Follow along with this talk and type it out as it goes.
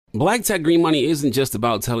Black Tech Green Money isn't just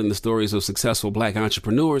about telling the stories of successful Black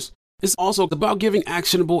entrepreneurs. It's also about giving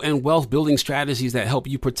actionable and wealth-building strategies that help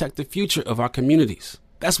you protect the future of our communities.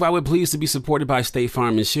 That's why we're pleased to be supported by State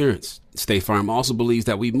Farm Insurance. State Farm also believes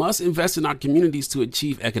that we must invest in our communities to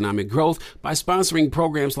achieve economic growth by sponsoring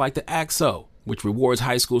programs like the ACT-SO, which rewards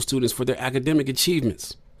high school students for their academic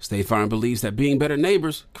achievements. State Farm believes that being better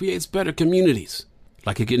neighbors creates better communities.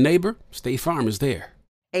 Like a good neighbor, State Farm is there.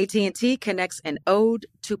 AT&T connects an ode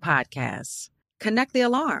to podcasts. Connect the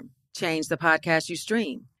alarm. Change the podcast you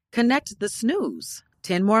stream. Connect the snooze.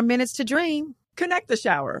 10 more minutes to dream. Connect the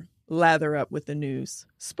shower. Lather up with the news.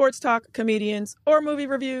 Sports talk, comedians, or movie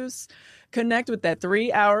reviews. Connect with that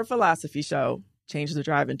 3-hour philosophy show. Change the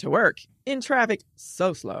drive into work in traffic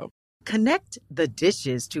so slow. Connect the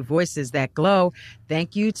dishes to voices that glow.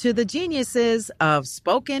 Thank you to the geniuses of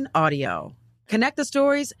spoken audio. Connect the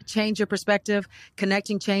stories, change your perspective.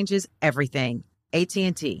 Connecting changes everything.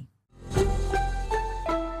 AT&T.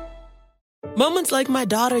 Moments like my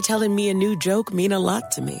daughter telling me a new joke mean a lot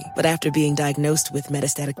to me. But after being diagnosed with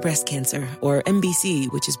metastatic breast cancer, or MBC,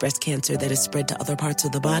 which is breast cancer that is spread to other parts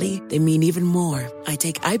of the body, they mean even more. I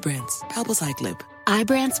take Ibrance, palbociclib.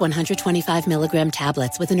 Ibrance 125 milligram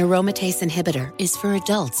tablets with an aromatase inhibitor is for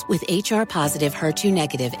adults with HR-positive,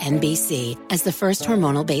 HER2-negative MBC as the first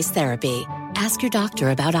hormonal-based therapy. Ask your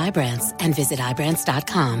doctor about Ibrance and visit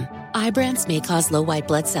Ibrance.com. Ibrance may cause low white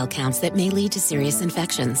blood cell counts that may lead to serious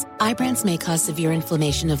infections. Ibrance may cause severe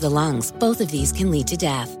inflammation of the lungs. Both of these can lead to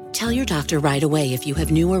death. Tell your doctor right away if you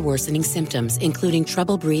have new or worsening symptoms, including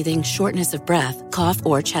trouble breathing, shortness of breath, cough,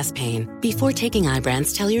 or chest pain. Before taking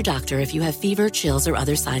Ibrance, tell your doctor if you have fever, chills, or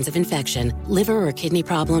other signs of infection, liver or kidney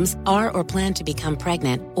problems, are or plan to become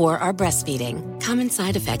pregnant, or are breastfeeding. Common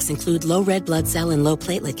side effects include low red blood cell and low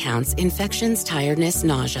platelet counts, infections, tiredness,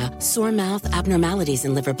 nausea, sore mouth, abnormalities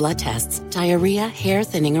in liver blood tests, diarrhea, hair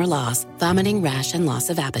thinning or loss, vomiting, rash, and loss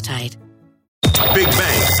of appetite. Big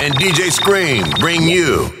Bang and DJ Scream bring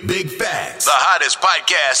you Big Facts, the hottest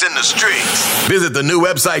podcast in the streets. Visit the new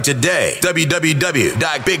website today,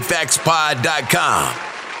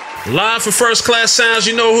 www.bigfactspod.com. Live for First Class Sounds,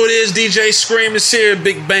 you know who it is. DJ Scream is here,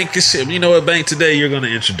 Big Bank is here. You know what, Bank, today you're going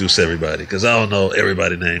to introduce everybody, because I don't know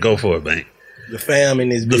everybody's name. Go for it, Bank. The fam in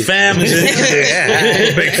this bitch. The fam is in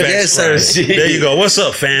here. Big Facts. Yes, sir. There you go. What's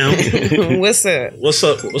up, fam? What's up? What's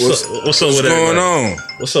up with everybody? Going on?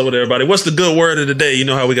 What's up with everybody? What's the good word of the day? You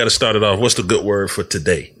know how we got to start it off. What's the good word for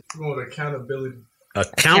today? Accountability.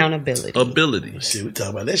 Accountability. Shit, we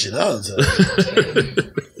talk about that shit all the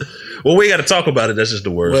time. Well, we got to talk about it. That's just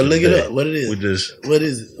the word. Well, look it up. What it is? What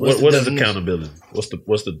is it? What is accountability? What's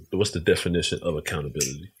the definition of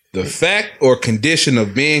accountability? The fact or condition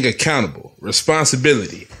of being accountable,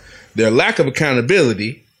 responsibility. Their lack of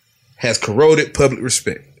accountability has corroded public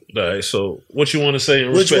respect. All right. So, what you want to say?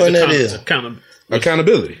 In Which one that is?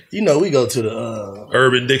 Accountability. You know, we go to the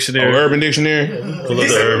Urban Dictionary. Urban Dictionary. Pull up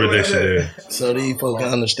the Urban Dictionary. So these folks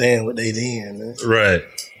understand what they in, man. Right.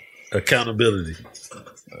 Accountability.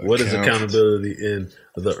 What is accountability in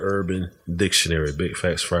the Urban Dictionary? Big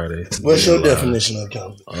Facts Friday. What's your definition of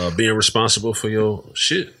accountability? Being responsible for your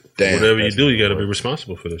shit. Damn, whatever you do, you got to be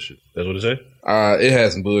responsible for this shit. That's what it say? It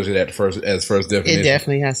has some bullshit as first definition. It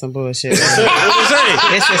definitely has some bullshit. What it say?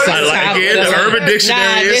 It's just like again, the Urban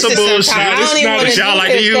Dictionary is some bullshit. It's not that y'all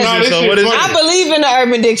like to use it. So what is it? I believe in the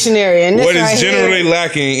Urban Dictionary. And what is generally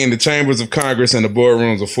lacking in the chambers of Congress and the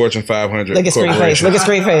boardrooms of Fortune 500 Look at screen face. Look at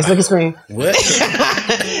screen face. Look at screen. What?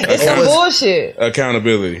 It's some bullshit.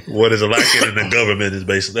 Accountability. What is lacking in the government is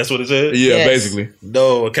basically, that's what it says? Yeah, yes. Basically.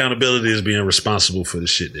 No, accountability is being responsible for the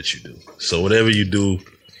shit that you do. So whatever you do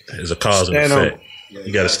is a cause and effect.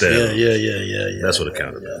 You got to stand. Yeah. That's what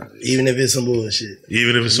accountability. Even if it's some bullshit.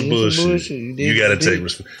 Even if it's some bullshit. You got to take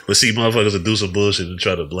responsibility. But see, motherfuckers will do some bullshit and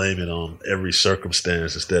try to blame it on every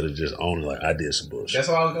circumstance instead of just owning like, I did some bullshit. That's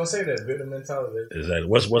what I was going to say, that victim mentality. Exactly.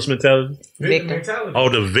 What's mentality? Victim mentality. Oh,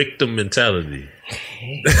 the victim mentality.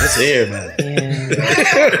 That's everybody.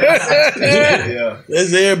 Yeah.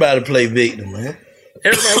 That's everybody play victim, man.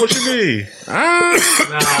 Everybody, what you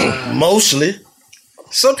mean? Mostly.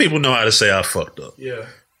 Some people know how to say I fucked up. Yeah.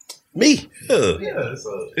 Me. Yeah.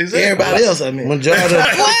 Exactly. Everybody else, I mean. Majority.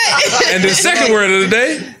 And the second word of the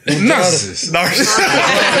day, narcissist.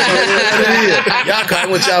 Y'all call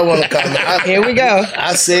what y'all want to call me. Here we go.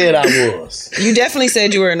 I said I was. You definitely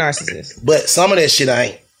said you were a narcissist. But some of that shit I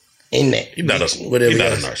ain't. In that. He's not a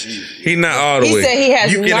narcissist. He's not all the way. He said he has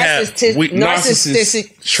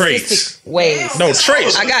narcissistic traits. Ways. No,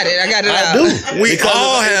 traits. I got it I out. do. We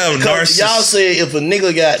all have narcissists. Y'all say if a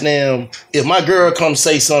nigga if my girl come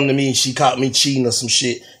say something to me and she caught me cheating or some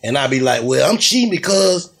shit, and I be like, well, I'm cheating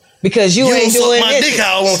because Because you ain't don't doing suck my this. dick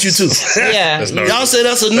how I want you to. Yeah. Y'all say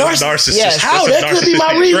that's a narcissist. Yes. How? That could be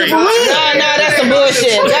my reason for real. No, that's some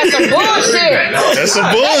bullshit. That's some bullshit. That's some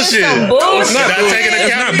bullshit. That's some bullshit. Not taking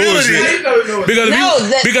accountability.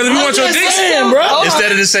 Because if you want your dick, bro.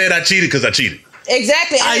 Instead of just saying I cheated because I cheated.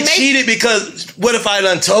 Exactly. I cheated because what if I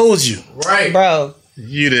done told you? Right. Bro.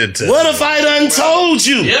 You didn't tell. What if I done told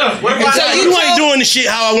you? Yeah. What if So you ain't doing the shit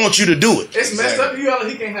how I want you to do it. It's messed up. He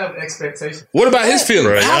can't have expectations. What about his feelings?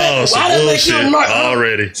 Right. Oh, some bullshit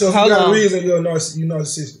already. So if you got a reason, you're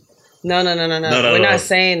narcissistic. No. We're not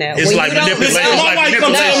saying that. It's like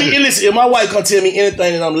manipulation. If my wife come tell me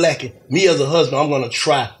anything that I'm lacking, me as a husband, I'm gonna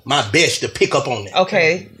try my best to pick up on that.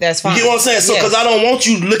 Okay, that's fine. You get what I'm saying? So, because I don't want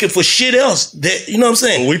you looking for shit else. That you know what I'm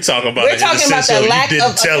saying? We're talking about. We're talking about the lack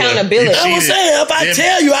of accountability. That's what I'm saying. If I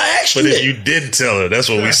tell you, I ask you. But if that. you didn't tell her, that's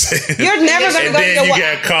what we said. You're never gonna and go then to you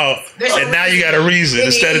got caught, and now you got a reason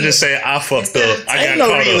instead of just saying I fucked up. I got Ain't no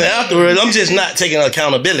caught reason up. afterwards. I'm just not taking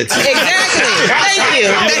accountability. Exactly. Thank you.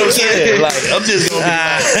 Thank you. Like I'm just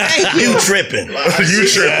gonna be you tripping. You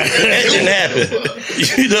tripping. That didn't happen.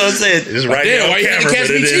 You know what I'm saying? It's right there on camera, but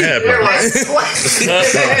it didn't happen.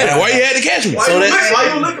 Why you had to catch me?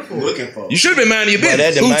 Why you looking for? You should have been minding your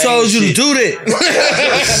business. Who told you to do that?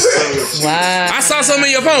 Wow. I saw something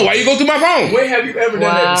in your phone. Why you go through my phone? When have you ever done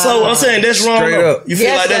that? So I'm saying that's wrong. Straight up. You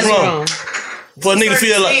feel like that's wrong? For a nigga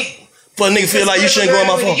feel like you shouldn't go on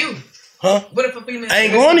my phone. Huh? What if a female? I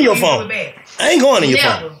ain't going to your phone. I ain't going to your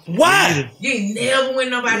phone. Why? You ain't never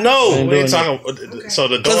went nobody. No. We ain't talking. So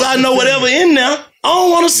the because I know whatever in there. I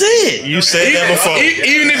don't want to see it. You said that before.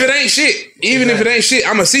 Even if it ain't shit,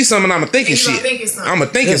 I'ma see something. I'ma thinking shit. I'ma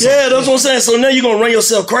thinking something. Yeah, that's what I'm saying. So now you gonna run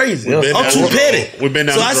yourself crazy. I'm too petty. We've been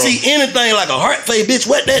down so I see anything like a heart fade, bitch.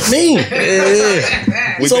 What that mean?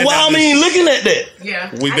 So why am I looking at that?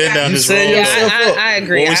 Yeah, we've been down this road. I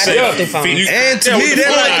agree. What we say? And to me,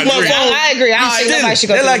 they're like my phone. I agree. I don't think nobody should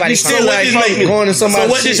go they're through like you nobody's still phone. like going to somebody's.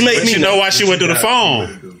 So what this make But me you know why she went through the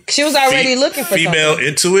phone? She was already looking for female something.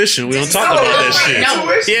 intuition. We don't talk about that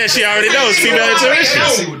shit. Yeah, she already knows female intuition.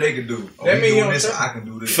 See what they can do. That means you don't I can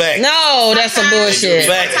do this. Fact. No, that's some bullshit.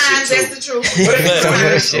 Sometimes that's the truth.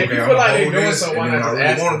 If you feel like they're doing something, why not just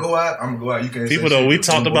ask want to go out? I'm gonna go out. You can't. People though, we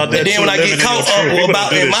talked about that. And then when I get caught up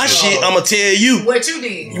about in my shit, I'm gonna tell you What you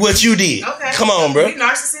did. what you did. Okay. Come on, bro. You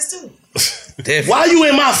narcissist too. Why you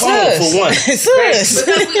in my phone for one? Sus.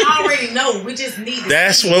 Because we already know. We just need it.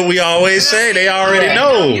 That's what we always say. They already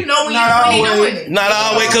know. You know when you're really doing it. Not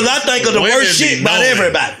always, because I think of the Women worst be shit about knowing.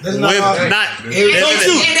 everybody.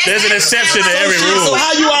 There's an exception to every rule. So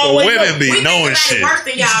how you But always women be We knowing think shit. about it worse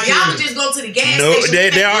than y'all. Y'all just go to the gas No,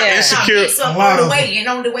 station. they are insecure. On the way and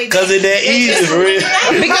on the way. Because it's that easy for real.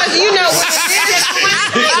 Because you know what it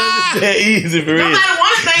is. That easy for real. Nobody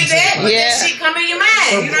want to think that, but Yeah. that shit come in your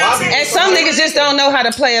mind. You know what I'm saying? And some niggas just don't know how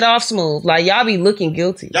to play it off smooth. Like y'all be looking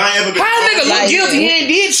guilty. How a nigga look guilty? He ain't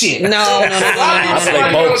did shit. No. I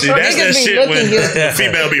play both. See, that's that Niggas be shit looking when guilty. the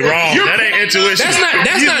female be wrong. That ain't intuition. That's not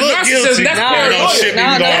You look narcissism. guilty. That's No, You know, shit be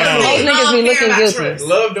no, going most on. niggas be looking guilty.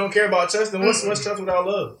 Love don't care about trust. Then what's trust without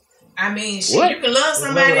love? I mean, shit, What? you can love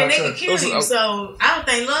somebody and they Love can without kill you. So I don't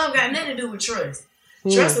think love got nothing to do with trust. Hmm.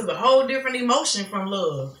 Trust is a whole different emotion from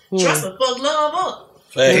love. Trust will fuck love up.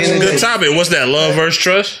 It's a good topic. What's that? Love versus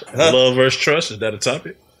trust? Love versus trust? Is that a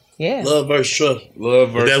topic? Yeah. Love versus trust. Love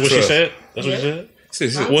Is versus that what she trust. said? That's what she said? I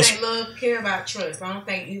don't What's think love care about trust. I don't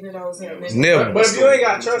think either of those have nothing. Never. But if you ain't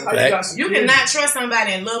got trust, how you got You cannot trust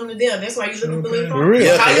somebody and love them to death. That's why you looking for For real.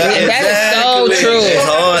 Yeah, That is so true. It's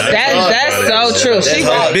hard. That's so true. She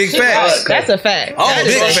hard. Big she facts. right. That's a fact. All That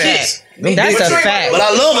is big a facts. fact. That's a fact. But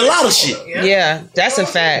I love a lot of shit. Yeah, that's a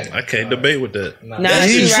fact. I can't debate with that. Nah, That's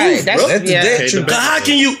she the right. truth, That's bro. That's the yeah. dead truth. Cause how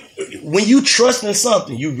can you, when you trust in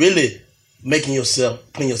something, you really putting yourself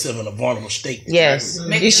in a vulnerable state. Yes,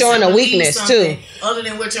 Make you're showing a yourself believe weakness too. something Other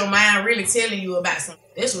than what your mind really telling you about something.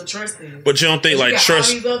 That's what trust is. But you don't think You like got trust?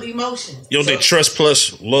 all these other emotions. You don't think trust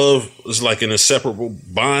plus love is like an inseparable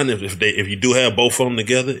bond? If you do have both of them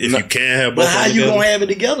together, if you can have both But of how them you together, gonna have it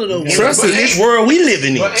together though? Trust in is- this world we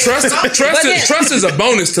living in. Trust is a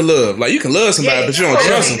bonus to love. Like you can love somebody, but you don't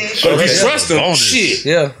trust them. But if you trust them, Bonus. shit.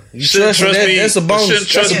 Yeah. you shouldn't trust me. That's a bonus. Shouldn't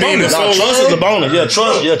trust That's a me bonus. before No, trust love? is the bonus. Yeah,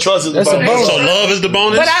 trust is the That's a bonus. bonus. So love is the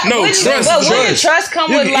bonus. But wouldn't trust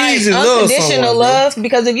come You with can like easily love unconditional someone, bro. love?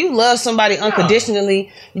 Because if you love somebody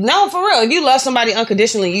unconditionally, no, for real, if you love somebody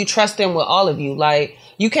unconditionally, you trust them with all of you. Like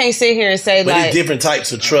you can't sit here and say But like there's different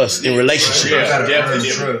types of trust in relationships. definitely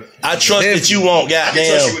trust. I trust that you won't I can trust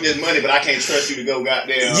you goddamn. with this money, but I can't trust you to go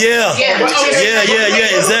goddamn. Yeah,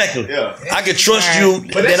 exactly. Yeah. I can trust you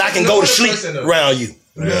that I can go to sleep around you.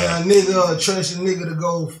 Yeah, nigga trust a nigga to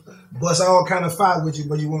go bust all kind of fight with you,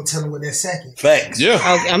 but you won't tell them what that second. Facts. Yeah.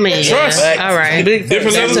 I mean, Trust. yeah. All right.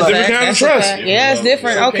 Different levels, different kind of trust. Yeah, it's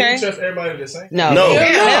different. So Okay. Can you trust everybody the same? No.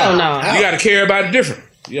 Hell no. You got to care about it different.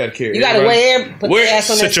 You got to care. You got to put your ass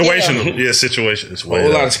on that Situational. scale. Yeah, situation. It's A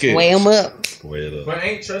whole lot of scale. Weigh them up. Way it up. But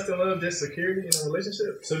ain't trust and love just security in a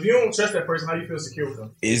relationship? So if you don't trust that person, how you feel secure with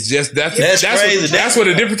them? It's just that's crazy. That's what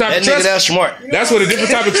a different type That of nigga trust. that's smart. That's what a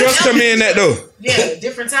different type of trust come in at though. Yeah,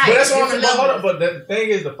 different types. But that's what I'm different saying. Hold levels. up. But the thing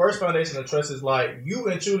is, the first foundation of trust is like you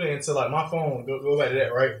intruding into like my phone. Go back to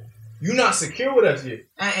that, right? You not secure with us yet.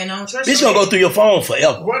 And I don't trust Bitch you. gonna go through your phone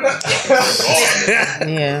forever. What not?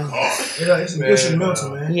 Yeah. Yeah, it's emotional mental,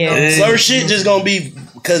 man. Yeah. Certain shit just gonna be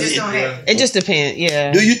because Just don't happen. It just depends.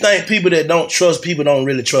 Yeah. do you think people that don't trust people don't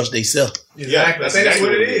really trust themselves? Exactly. I think that's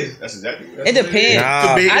what it is. That's exactly what It depends.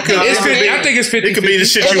 Nah. I think It's 50, I think it's 50. It could be the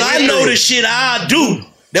shit you Because I went know through. the shit I do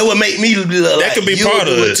that would make me look like That could be you part would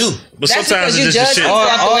of do it too. But That's sometimes because it's you just the judge shit.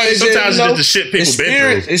 off the way- Sometimes it's just the shit people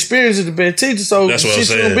been through. Experience is the best teacher. So That's what I'm shit you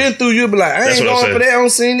saying. done been through, you'll be like, I That's ain't what I'm going for saying. that. I don't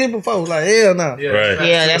seen it before. Like hell no. Right.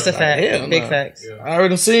 Yeah, that's a fact. Hell Big nah. facts. I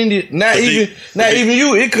already seen it. Not But even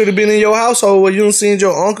you. It could have been in your household where you done seen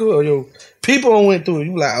your uncle or your people went through it.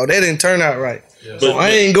 You like, oh, that didn't turn out right. So I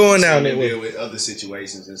ain't going down that way. deal with other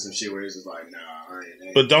situations and some shit where it's just like, nah, I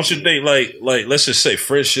ain't. But don't you think, like, let's just say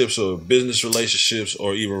friendships or business relationships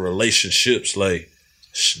or even relationships, like,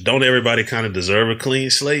 don't everybody kind of deserve a clean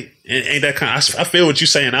slate? Ain't that kind of, I feel what you're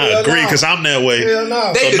saying. I agree because I'm that way. Hell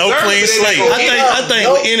no. So no clean slate. I think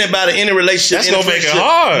with anybody, any relationship, That's any gonna make it friendship,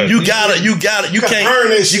 hard. You can't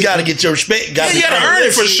earn that shit. You gotta get your respect. Yeah, you gotta earn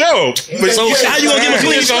it for sure. But So how you gonna give a you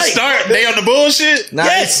clean just gonna slate? start day on the bullshit? Nah,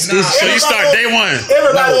 Yes. So you start day one.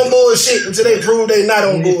 Everybody on bullshit until they prove they not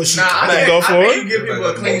on bullshit. Nah, I go for think it. you give people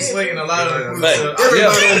a clean slate and a lot of them.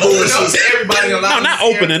 Everybody on bullshit. Everybody a lot. No, not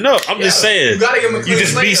opening up. I'm just saying. You gotta give them a You clean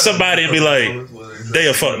just slate, be though. somebody and be like, they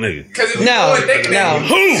a fuck nigga. No.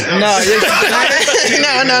 Who? No, not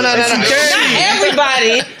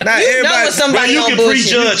everybody. Not You know everybody. when somebody you on can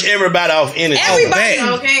bullshit. prejudge everybody off energy. Everybody.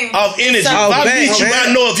 Okay. Off energy. So- If I bad, meet you, man.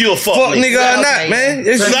 I know if you a fuck Fuck nigga. nigga or Okay. not, man.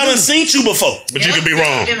 It's Because I done seen you before. But you could be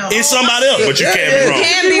wrong. In somebody else. But you Yeah, can't yeah. be wrong.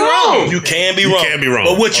 Can be wrong. You can be You wrong. can be wrong.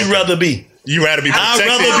 But what you Okay. rather be? You rather be I'd protected.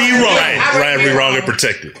 rather be wrong. Right. Rather be wrong and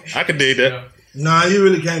protected. I can dig that. Nah, you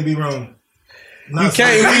really can't be wrong. You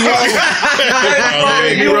can't be wrong.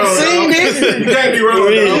 You don't seen it. You can't be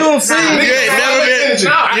wrong. You don't seen You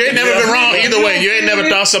it. ain't never been wrong either way. You ain't never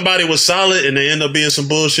thought somebody was solid and they end up being some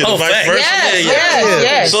bullshit Oh, or vice facts. versa.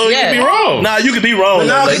 Yes. So you can be wrong. Nah, you could be wrong. But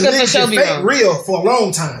now though, this You could for nigga sure can be fake wrong. real for a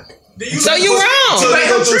long time. So you wrong. Until they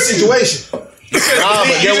go through a situation. Nah,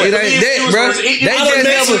 but get what? It ain't that, bro. They I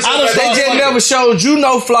just never showed you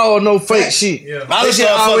no flaw or no fake shit. I They done just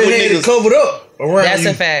started fucking always with had it niggas. covered up around That's you.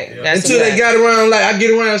 a fact. That's Until a they fact. got around, like I get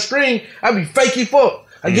around screen, I be fakey fuck.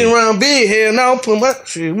 I get around big, hell no, I'm putting my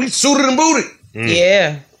shit. We suited and booted.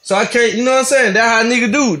 Yeah. So I can't, you know what I'm saying? That's how nigga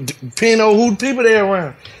do. Depending on who the people they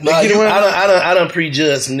around. They Nah, get I around. done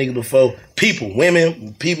prejudged some niggas before. People,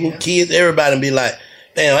 women, people, kids, everybody be like,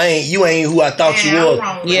 damn, you ain't who I thought you was.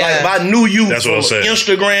 Yeah. Like if I knew you That's from what I'm saying.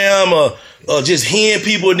 Instagram or just hearing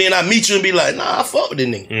people, then I meet you and be like, nah, I fuck with this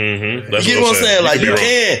nigga. Mm-hmm. You get what I'm saying? Like you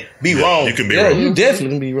can be wrong. You can be Yeah, wrong. you definitely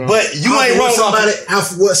can be wrong. But you ain't wrong. Somebody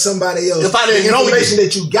off what somebody else. If I didn't the know information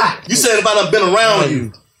that you got. You said if I done been around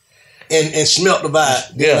you and smelt the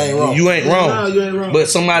vibe, then I ain't wrong. You ain't wrong. No, you ain't wrong. But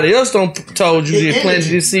somebody else don't told you It that planted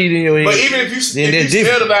energy. this seed in your head. But even if Then you that's smell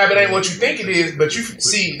different. the vibe, it ain't what you think it is. But you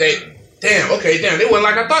see that. They wasn't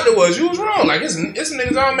like I thought they was. You was wrong. Like it's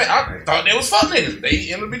niggas all met. I thought they was fuck niggas.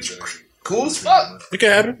 They ended up being cool as fuck. It can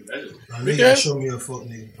happen. You gotta show me a fuck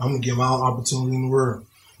nigga. I'm gonna give my all opportunity in the world.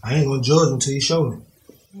 I ain't gonna judge until you show me.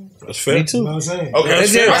 That's fair. Me too. You know what I'm saying? Okay,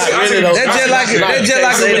 That's just like a relationship.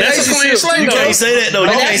 You can't say that though. You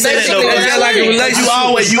can't say that though. That's just like a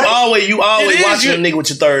relationship. You always It is, watching a nigga with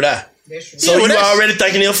your third eye. So Yeah, you that's- already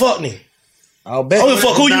thinking he'll fuck nigga. I'll bet. I don't give a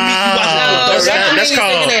fuck who you Nah, watching. that's niggas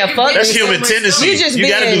called thinking they a fuck that's nigga. human tendency. You just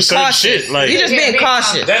gotta being do certain cautious. shit. Like You just being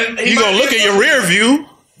cautious. you gonna look at your rear view.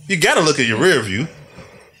 You gotta look at your rear view.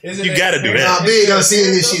 You gotta do Nah, that. big, I'm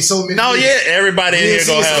seeing this shit so many. No, yeah, everybody in here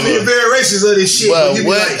gonna have so many a variations of this shit. Well, But you be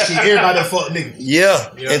what? like, shit, everybody a fuck nigga. Yeah,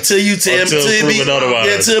 until you tell me until proven otherwise.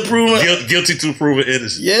 Yeah, until proven. Guilty to proven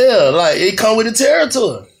innocent. Yeah, like it come with the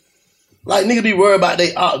territory. Like nigga be worried about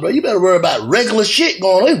they ops, bro. You better worry about regular shit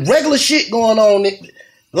going on. There's regular shit going on.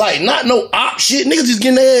 Like not no op shit. Niggas just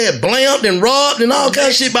getting their head blamped and robbed and all kind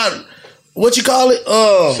of shit about what you call it?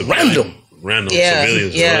 Random. random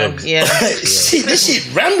civilians. Shit, this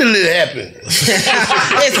shit randomly happened.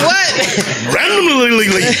 It's what? Randomly.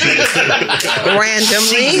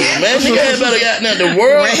 Randomly? Man, nigga, everybody got now the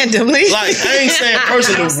world. Randomly? Like, I ain't saying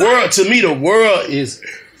person, the world, to me, the world is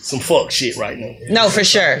some fuck shit right now. No, for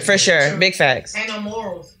sure. Big facts. Ain't no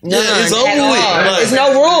morals. None it's over at with. all. Like, There's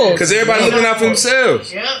no rules. Because everybody looking out for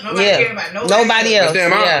themselves. Yep, nobody care about nobody else.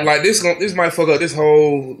 Damn, like this might fuck up this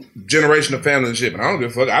whole generation of family and shit, but I don't give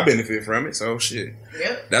a fuck. I benefit from it, so shit.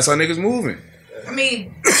 Yep. That's how niggas moving. I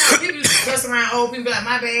mean, people used to cuss around old people like,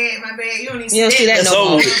 my bad. You don't even see that no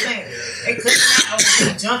more. They cussing out old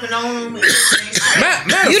people, jumping on them.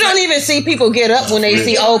 You don't even see people get up when they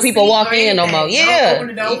see old people walk in no more. Yeah.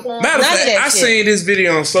 Matter of fact, I seen this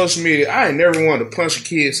video on social media. I ain't never wanted to punch a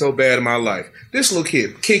kid so bad in my life. This little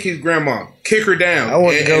kid kick his grandma, kick her down. I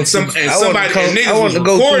want to go. Somebody was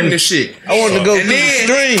recording this shit. I want to go through the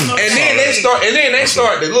stream. And then they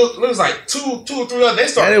start. They looks like two or three others. They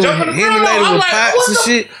start jumping the grandma. I'm like, pots and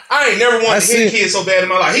shit. I ain't never wanted to hit a kid so bad in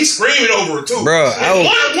my life. He's screaming over it too, bro.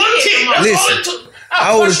 One kid. Listen.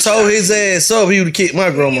 I would have told his ass up. He would have kicked my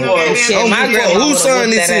grandma. My grandma whose son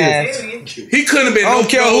this is? He couldn't have been. I don't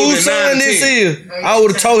care whose son this is. I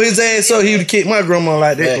would have told his ass up. He would have kicked my grandma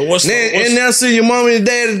like that. And now see your mom and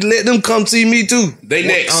daddy, let them come see me too. They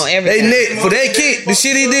next. They next for that kick. The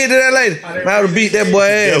shit he did to that lady. I would have beat that boy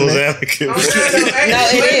ass. No,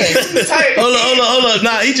 it is. Hold up.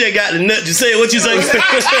 Nah, he just got the nut. Just say what you say. I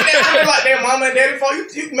been like that mama and daddy for you.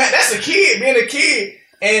 Man, that's a kid being a kid.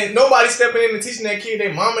 And nobody stepping in and teaching that kid.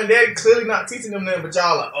 Their mom and dad clearly not teaching them that, but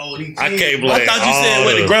y'all like, oh, these kids. I can't blame. I thought you said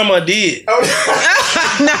what the grandma did. What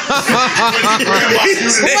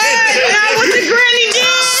the granny did?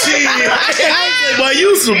 Shit. Boy,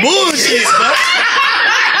 you some bullshit, man.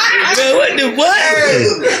 What the what?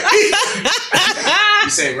 You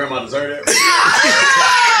saying grandma deserved that?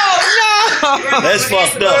 That's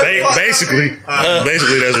fucked up. Basically,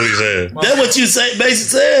 that's what he said. That's what you say.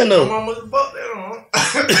 Basically saying though. My mom was buck that on.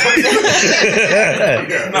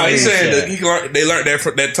 No, he's saying that they learned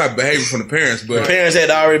that type of behavior from the parents, but the parents had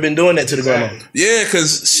already been doing that to the grandma. Yeah,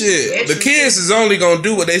 because shit, the kids is only gonna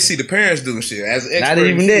do what they see the parents do and shit. As not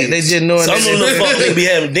even that, they just knowing. Some of them fuck they be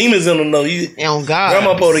having demons in them though. Oh God,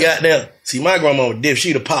 grandma probably got there. See, my grandma was diff.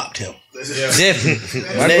 She'd have popped him. Definitely.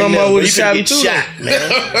 My grandma would have shot him too. Man.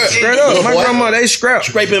 Straight up, my grandma they scrap.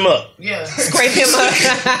 Scrape him up. Yeah, scrape him up.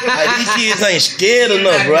 Like, these kids ain't scared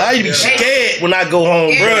enough, bro. I used to be scared when I go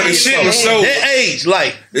home, bro. The shit was so that age,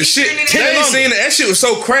 like the shit. They ain't seen that shit was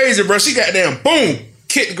so crazy, bro. She got down, boom,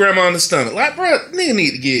 kicked grandma in the stomach. Like, bro, nigga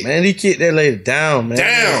need to get he kicked that lady down, man.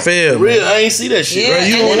 Down, fail. Real, I ain't see that shit, bro.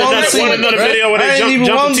 You don't want to see another video where they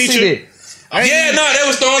jump the teacher. Yeah, no, they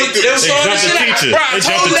was throwing the teacher. They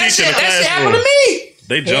jumped the teacher in the classroom. That shit happened to me.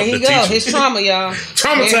 They jumped the There he go. teacher. His trauma, y'all.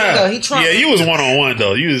 Traumatized. He trauma. Yeah, you was 1-on-1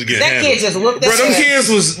 though. You was getting that kid just looked at bro. Them kids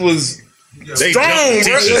was they strong, jumped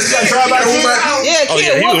the bro. teacher. Yeah, Oh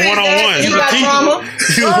yeah, he was 1-on-1. He got trauma.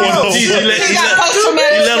 He was 1-on-1. He got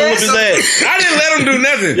post-traumatic let him whip his stress. ass. I didn't let him do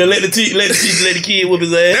nothing. Yeah, let the teacher let the kid whip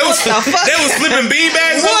his ass. They was flipping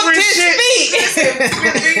beanbags over his shit.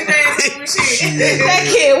 That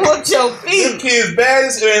kid whooped your feet. Them kids bad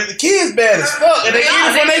as the kids bad as fuck, and they get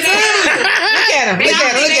it from their family. Look at him. They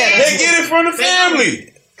get it from the family.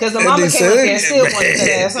 Because the mama came up there and still pointed to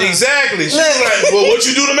that ass. Huh? Exactly. She was like, well, what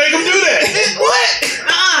you do to make them do that? What?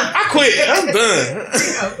 I quit. I'm done.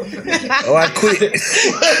 Oh, I quit.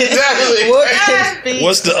 Exactly.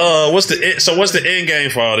 What's the end game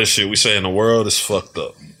for all this shit? We saying the world is fuked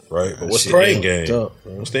up, right? But what's the end game?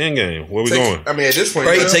 What's the end game? Where we going? I mean, at this point,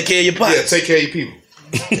 take care of your pops. Yeah, take care of your people.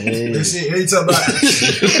 That's it. He talking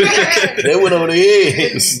about They went over the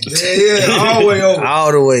head. yeah, all the way over.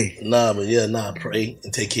 All the way. Nah, pray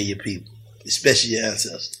and take care of your people, especially your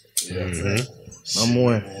ancestors. Number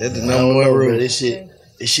one. That's the number one rule. This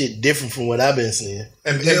shit different from what I've been seeing.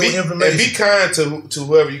 And be kind to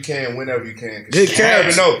whoever you can, whenever you can. Good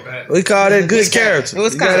character. We call that good character. You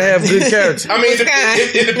gotta have good character. I mean,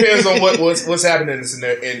 it depends on what's happening in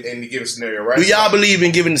the given scenario, right? Do y'all believe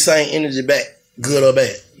in giving the same energy back, good or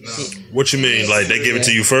bad? No. What you mean? Like they give it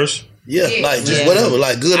to you first? Yeah, like just whatever,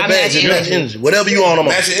 like good or bad, just match energy. Whatever you on, I'm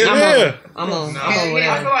on. I'm on. I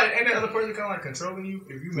feel like ain't that other person kind of like controlling you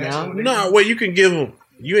if you match with them? No, well, you can give them.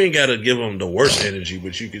 You ain't got to give them the worst energy,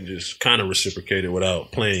 but you can just kind of reciprocate it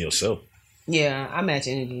without playing yourself. Yeah, I match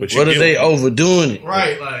energy. But what are they overdoing it?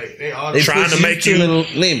 Right, like they trying to make you the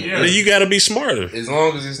limit. Yeah. You got to be smarter. As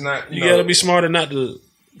long as it's not, you got to be smarter not to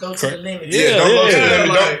go to the limit. Yeah, don't go to the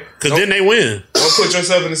limit. Because then they win. Don't put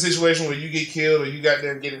yourself in a situation where you get killed or you got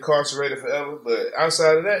them get incarcerated forever. But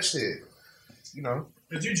outside of that shit, you know.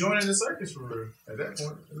 But you joining the circus for real at that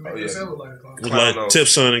point. It make yourself look like a clown. It's like tip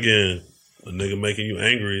son again. A nigga making you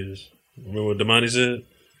angry. Remember what Damani said?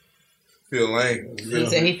 Feel lame. He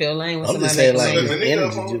said he feel lame. I'm just saying, like, If a nigga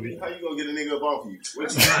up energy. on you, how you gonna get a nigga up off you?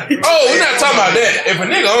 Oh, we're not talking about that. If a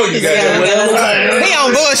nigga on you, He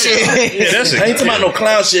on bullshit. Yeah, that's I ain't talking about no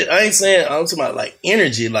clown shit. I ain't saying. I'm talking about like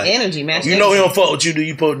energy. Like Energy, man. You know he don't fuck with you. Do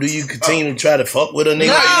you continue to try to fuck with a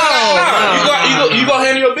nigga? You go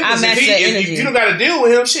handle your I business. match If that you energy. don't got to deal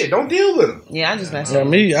with him, shit, don't deal with him. Yeah, I just messed Yeah, up.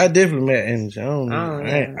 me, I definitely met energy. I don't.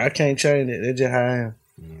 Oh, I can't change it. That's just how I am.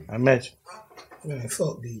 I match. Man,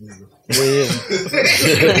 fuck these niggas. Yeah.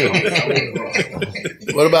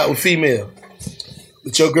 What about with female?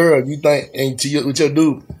 With your girl, you think, and with your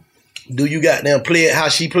dude, do you goddamn play it how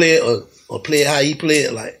she play it or play it how he play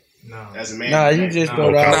it? Like, As a man, Nah, you just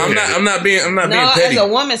go down. I'm not being No, petty. as a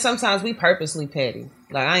woman, sometimes we purposely petty.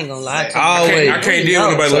 Like, I ain't gonna lie to you. Always. I can't deal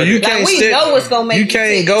with nobody So like you that. can't we step- know what's gonna make you you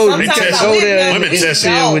can't sick. go. You Sometimes can't like, go we there. Women and test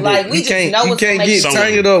chill it. with Like, it. we You just can't. know You what's can't gonna make get you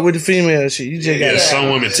turn it up with the female shit. You just Yeah, got. some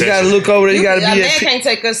women You test gotta it. look over there. You gotta a be man at. can't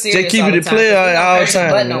take us serious. Just keep all it the a time. player He don't all the press the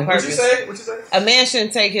time, button on man. purpose. What you say? A man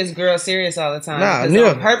shouldn't take his girl serious all the time. Nah, 'cause never.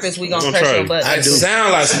 on purpose, we gonna I'm press trying. your button. I do.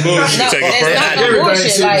 Sound like some bullshit. No, take it that's personal. not no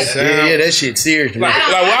bullshit. Like, yeah, that shit serious. Man.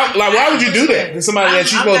 Why would you do that to somebody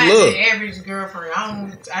that you I'm supposed to not love? the average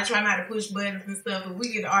girlfriend. I try not to push buttons and stuff. If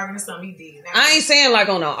we get to arguing something, he did. I ain't saying like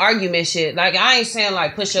on an argument shit. Like, I ain't saying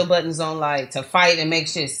like push your buttons on like to fight and make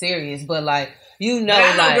shit serious. But like, you know, But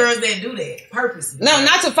I know like girls that do that purposely. no,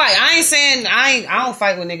 not to fight. I ain't saying I don't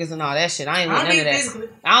fight with niggas and all that shit. I ain't with I none don't of mean that. physically.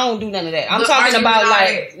 I don't do none of that. I'm But talking arguing about and all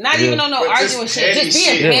like that. not even on no But just arguing shit. petty Just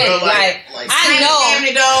being shit, petty. bro, Like I know.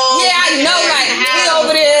 Family dogs. Yeah, I know. Like he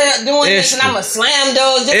over there doing this, and Issue. I'ma slam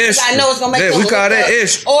doors just because I know it's gonna make That- them we call look that up.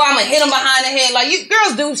 issue. Or I'ma hit them behind the head. Like you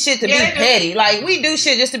girls do shit to Yeah, be they do. petty. Like we do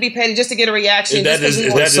shit just to be petty, just to get a reaction. Is that just 'cause just, we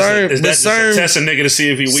is want- that just, is that just certain- a test a nigga to see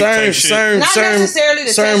if he weak Certain, type shit? certain, Not certain, necessarily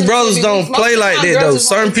the certain attention brothers to don't most play of the like time that girls though. just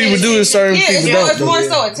Certain want people do it, certain yeah, people it's, don't. it's more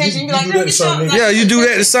so attention. You be like, you girl, do get that to some your niggas. Yeah, you do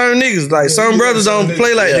that to certain niggas. Like some brothers don't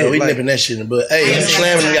play like Yeah, that. we Like, nipping that shit in the butt. Hey, you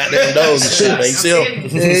slamming them goddamn doors and shit, man. You see 'em?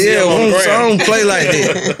 yeah, on the so I ground. don't play like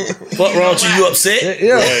that. Fuck wrong with you? You upset?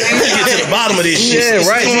 Yeah, Get to the bottom of this shit. yeah, What's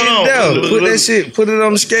right. going on? Down. Put that shit. Put it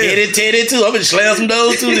on the scale. Teddy too. I'm gonna slam some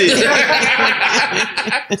doors too. This.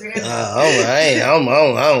 I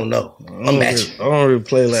don't know. I'm matching. I don't really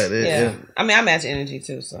play like that. Yeah. Yeah. I mean, I match energy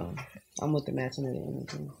too, so I'm with the matching of the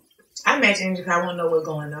energy. I match energy because I want to know what's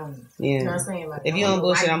going on. Yeah. You know what I'm saying? Like, If you on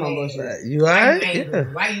bullshit, I'm on bullshit. You Why alright? you angry?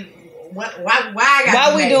 Yeah. Why you? Why I got? Why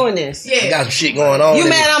to we be doing mad? this? I Yeah. got some shit going on. You in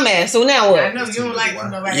mad? me. I'm mad. So now I what? know you don't like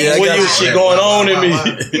nobody. Yeah, I got some shit going on in me.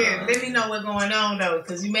 Yeah, let me know what's going on though,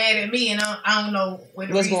 because you mad at me and I don't know what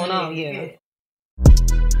the What's reason going on? is. Yeah.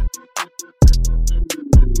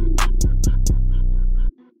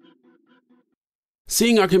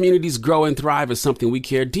 Seeing our communities grow and thrive is something we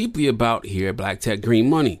care deeply about here at Black Tech Green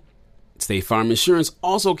Money. State Farm Insurance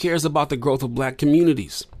also cares about the growth of Black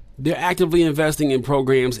communities. They're actively investing in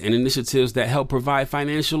programs and initiatives that help provide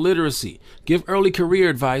financial literacy, give early career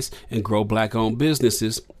advice, and grow Black-owned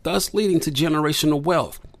businesses, thus leading to generational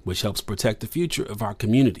wealth, which helps protect the future of our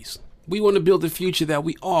communities. We want to build a future that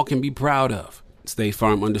we all can be proud of. State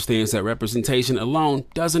Farm understands that representation alone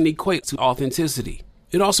doesn't equate to authenticity.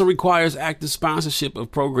 It also requires active sponsorship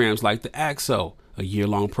of programs like the AXO, a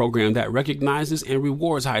year-long program that recognizes and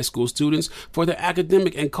rewards high school students for their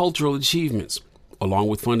academic and cultural achievements, along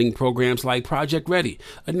with funding programs like Project Ready,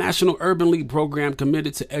 a National Urban League program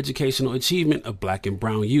committed to educational achievement of Black and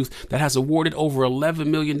brown youth that has awarded over $11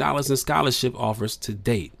 million in scholarship offers to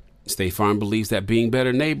date. State Farm believes that being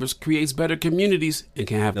better neighbors creates better communities and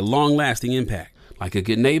can have a long-lasting impact. Like a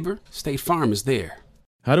good neighbor, State Farm is there.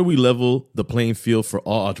 How do we level the playing field for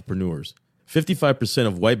all entrepreneurs? 55%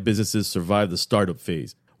 of white businesses survive the startup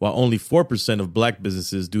phase, while only 4% of Black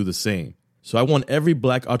businesses do the same. So I want every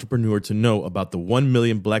Black entrepreneur to know about the 1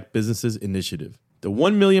 Million Black Businesses Initiative. The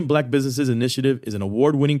 1 Million Black Businesses Initiative is an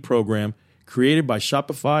award-winning program created by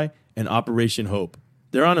Shopify and Operation Hope.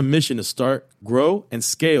 They're on a mission to start, grow, and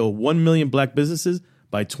scale 1 million Black businesses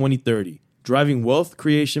by 2030, driving wealth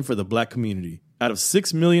creation for the Black community. Out of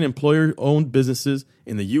 6 million employer-owned businesses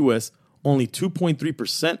in the U.S., only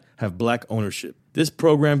 2.3% have Black ownership. This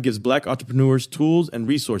program gives Black entrepreneurs tools and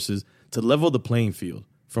resources to level the playing field,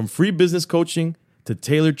 from free business coaching to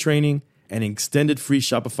tailored training and an extended free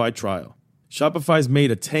Shopify trial. Shopify's made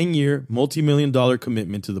a 10-year, multi-million-dollar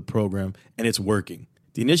commitment to the program, and it's working.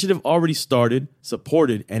 The initiative already started,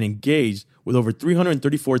 supported, and engaged with over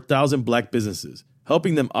 334,000 Black businesses,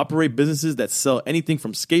 helping them operate businesses that sell anything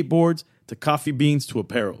from skateboards to coffee beans to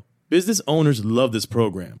apparel. Business owners love this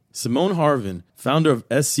program. Simone Harvin, founder of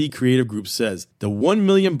SC Creative Group, says, the 1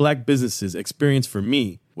 million black businesses experience for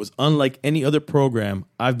me was unlike any other program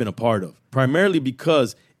I've been a part of, primarily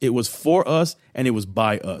because it was for us and it was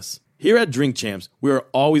by us. Here at Drink Champs, we are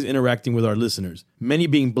always interacting with our listeners, many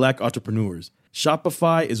being black entrepreneurs.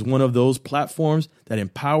 Shopify is one of those platforms that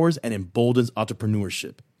empowers and emboldens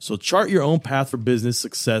entrepreneurship. So chart your own path for business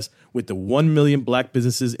success with the 1 Million Black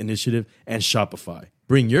Businesses Initiative and Shopify.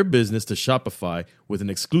 Bring your business to Shopify with an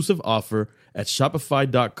exclusive offer at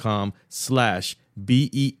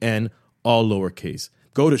shopify.com/BEN, all lowercase.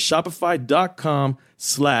 Go to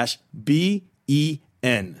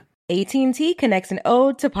shopify.com/BEN. AT&T connects an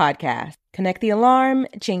ode to podcast. Connect the alarm,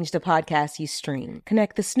 change the podcast you stream.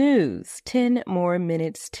 Connect the snooze, 10 more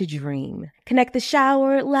minutes to dream. Connect the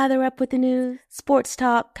shower, lather up with the news, sports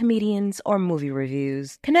talk, comedians, or movie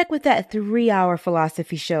reviews. Connect with that 3-hour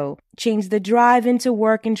philosophy show. Change the drive into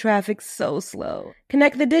work and traffic so slow.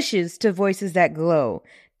 Connect the dishes to voices that glow.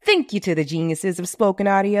 Thank you to the geniuses of spoken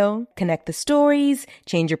audio. Connect the stories,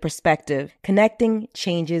 change your perspective. Connecting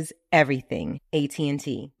changes everything.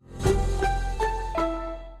 AT&T.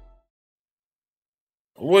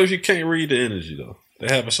 What if you can't read the energy though?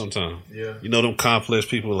 That happens sometimes. Yeah. You know them complex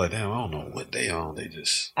people are like, damn, I don't know what they on. They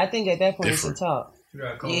just I think at that point different. it's a talk.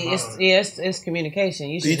 Yeah, It's communication.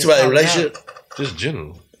 You You should talk about relationship? Just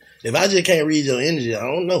general. If I just can't read your energy, I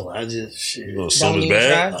don't know. I just shit. You gonna assume it's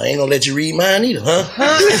bad? I ain't gonna let you read mine either, huh?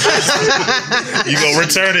 You gonna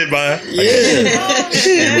return it by? Yeah.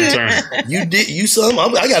 You return. You did you something?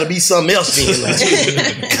 I gotta be something else then. Like,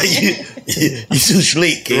 you too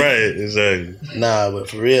sleek, kid. Right, exactly. Nah, but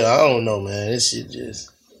for real, I don't know, man. This shit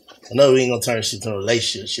just I know we ain't gonna turn shit to a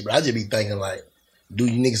relationship shit, but I just be thinking like, do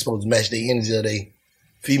you niggas supposed to match their energy of they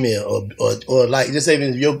female or like just say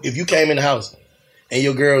if you came in the house and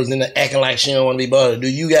your girl's in there acting like she don't want to be bothered, do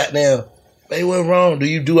you goddamn, hey, what's wrong? Do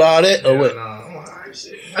you do all that or what?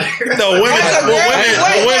 No, women.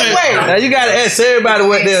 Now you gotta ask everybody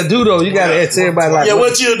what they'll do though. You gotta ask everybody like, yeah,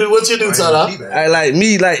 what you do? What you do, Tyler? I like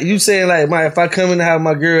me, like you saying, like if I come in the house,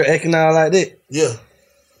 my girl acting out like that. Yeah,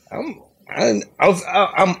 I'm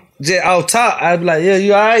just out top. I'd be like, yeah,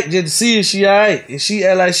 you all right? Just to see if she all right. If she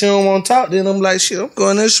act like she don't want to talk, then I'm like, shit, I'm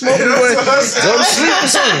going there smoking. Go to sleep or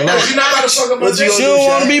something. Like, She not about to fuck up my she don't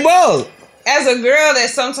want to be bothered. As a girl that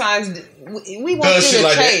sometimes we want Does you shit to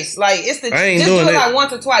like chase. Like it's the I ain't just do doing it that. like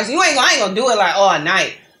once or twice. I ain't gonna do it like all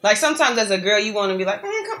night. Like sometimes as a girl you want to be like,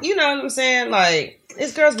 man, come, you know what I'm saying? Like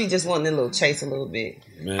it's girls be just wanting a little chase a little bit.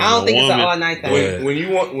 Man, I don't think it's an woman- all night thing. When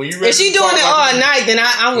you ready If she to doing talk it like all night, then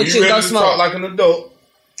I'm with you. ready Go to smoke. talk like an adult.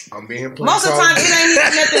 I'm being playing. Most of the time, it ain't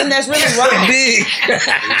even nothing that's really wrong. Big.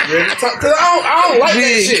 Cause I don't like that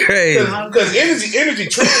Big shit. crazy. Cause energy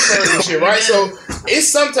transfers and shit, right? So it's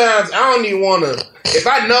sometimes I don't even want to. If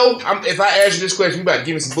I know, if I ask you this question, you about to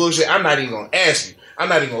give me some bullshit. I'm not even gonna ask you. I'm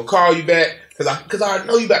not even gonna call you back because I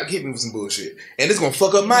know you about to hit me with some bullshit, and it's gonna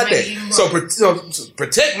fuck up my day. So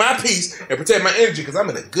protect my peace and protect my energy because I'm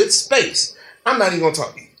in a good space. I'm not even gonna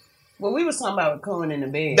talk to you. Well, we was talking about going in the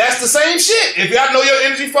bed. That's the same shit. If y'all know your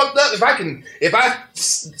energy fucked up, if I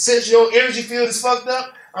sense your energy field is fucked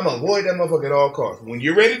up, I'm gonna avoid that motherfucker at all costs. When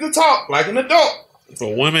you're ready to talk like an adult,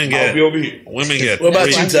 But women I'll get be over here. women get What about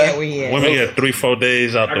you, Ty? women get 3-4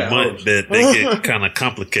 days out the month that they get kind of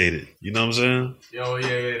complicated. You know what I'm saying? Yo,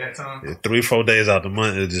 yeah, that time. Yeah, 3-4 days out the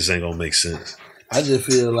month, it just ain't gonna make sense I just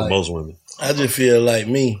feel for like most women. I just feel like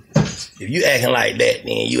me. If you acting like that,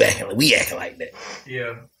 then we acting like that.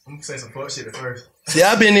 Yeah, I'm gonna say some fuck shit at first. See,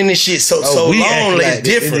 I've been in this shit so we long, act like like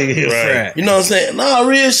different. this nigga Right. fried. You know what I'm saying? Nah,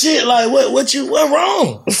 real shit. Like what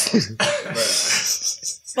wrong?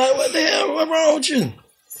 Like what the hell? What wrong with you? And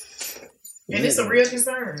it's a real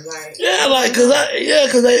concern. Like Yeah, like cause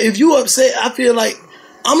if you upset, I feel like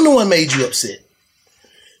I'm the one made you upset.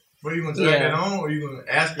 What are you gonna drag that on, or you gonna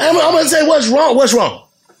ask? I'm gonna say what's wrong. What's wrong?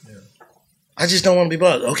 I just don't want to be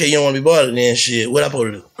bothered. Okay, you don't want to be bothered, then shit. What I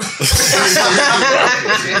supposed to do?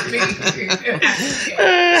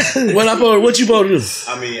 What you supposed to do?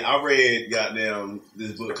 I mean, I read goddamn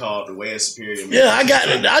this book called The Way of Superior Man. Yeah, I got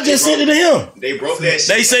it. I just sent it to him. They broke that shit.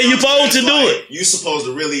 They say you supposed to do it. You supposed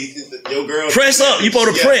to really, your girl. Press up. You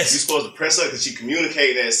supposed to press. You supposed to press up because she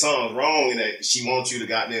communicated that something's wrong and that she wants you to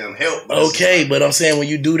goddamn help. But Okay, but I'm saying when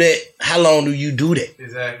you do that, how long do you do that?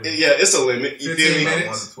 Exactly. Yeah, it's a limit. You feel me?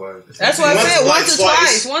 That's what I said. Once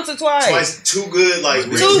or twice. Twice. Too good, like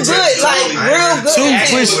Too good, like real good. Too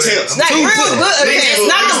attempts. attempts. Like real good attempts,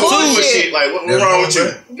 not the bullshit. Like what's wrong with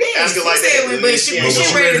you? Ask her like that. But she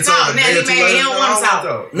ready to talk. Now he mad. He don't want to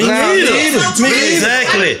talk. Me neither.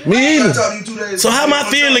 Exactly. Me either. So how my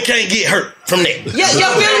feeling can't get hurt from that? Yeah, your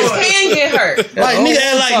feelings can get hurt. Like nigga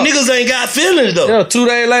act like niggas ain't got feelings though. Yeah, 2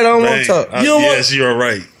 days later I don't want to talk. Yes, you are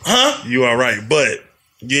right. Huh? You are right. But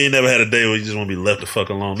you ain't never had a day where you just want to be left the fuck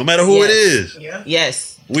alone, no matter who it is. Yes.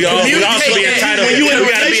 We all should be entitled. We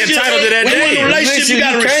gotta be entitled to that day. When you in a relationship, you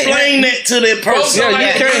gotta explain that to that person. Yeah,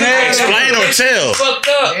 you can't have explain or tell. Fucked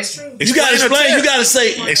up. That's true. You gotta explain. You gotta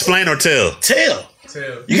say explain or tell. Tell.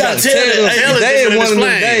 You gotta tell that. Tell is one of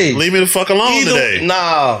the days. Leave me the fuck alone today.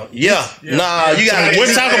 Nah, you gotta.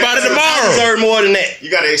 We'll talk about it tomorrow. I deserve more than that. You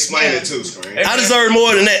gotta explain it too, Screen. I deserve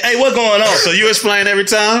more than that. Hey, what's going on? So you explain every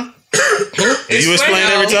time? You explain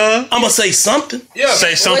every time? I'm gonna say something. Yeah.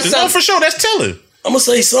 Say something. No, for sure. That's telling. I'm gonna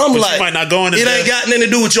say something but like you might not go into it ain't got nothing to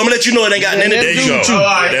do with you. I'm gonna let you know it ain't got nothing to do with you.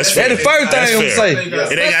 That's fair. That's the first thing I'm gonna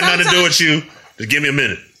say. It ain't got nothing to do with you. Just give me a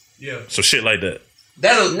minute. Yeah. So shit like that.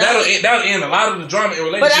 That'll end a lot of the drama in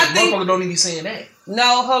relationships. Motherfuckers don't even be saying that.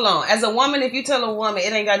 No, hold on. As a woman, if you tell a woman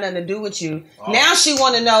it ain't got nothing to do with you, now she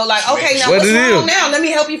want to know, like, okay, now what's wrong now? Let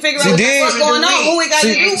me help you figure out what's going on. Who it got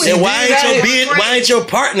to do with you? Why ain't your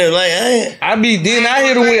partner like? I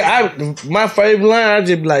hit him with my favorite line. I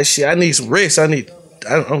just be like, shit, I need some rest. I'm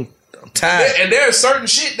tired. And there's certain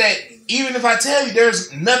shit that even if I tell you,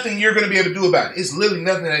 there's nothing you're going to be able to do about it. It's literally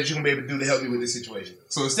nothing that you're going to be able to do to help you with this situation.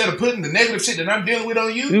 So instead of putting the negative shit that I'm dealing with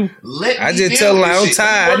on you, let me just tell them, like, I'm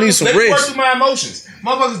tired. I need some rest. Let me work through my emotions.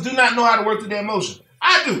 Motherfuckers do not know how to work through their emotions.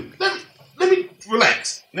 I do. Let me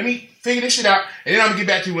relax. Let me figure this shit out, and then I'm going to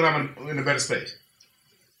get back to you when I'm in a better space.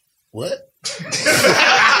 What?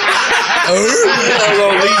 I'm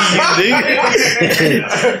gonna leave you, nigga.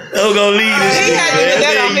 I'm gonna leave this. He had to get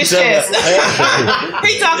that off his chest.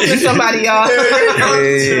 He talking to somebody, y'all.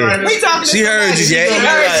 He talking to She heard you,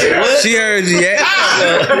 somebody. She heard you,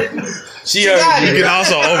 She heard you. You can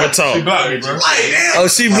also overtalk. She blocked me, bro. Oh,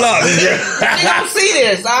 she blocked me. She don't see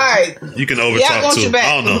this. All right. You can Yeah, I overtalk want too. you back.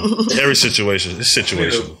 I don't know. Every situation, it's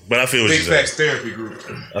situational. But I feel what Big you're saying. Facts Therapy Group.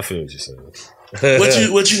 I feel what you're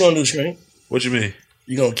saying. What you gonna do, Screen? What you mean?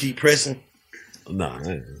 You gonna keep pressing? Nah.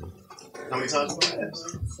 I ain't. How many times have I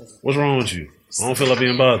asked? What's wrong with you? I don't feel like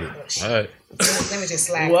being bothered. All right. Let me just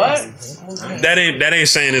slide. That ain't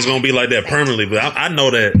saying it's gonna be like that permanently, but I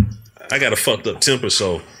know that I got a fucked up temper,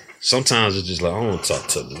 so sometimes it's just like I don't want to talk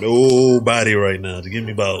to nobody right now. To give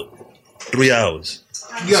me about 3 hours.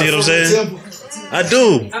 See what I'm saying? I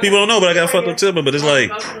do. People don't know, but I got a fucked up temper. But it's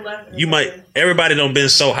like everybody done been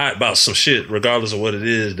so hot about some shit, regardless of what it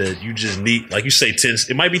is, that you just need, like you say,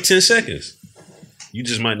 it might be 10 seconds. You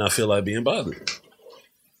just might not feel like being bothered.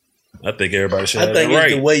 I think everybody should have it's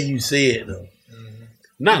right. the way you say it though.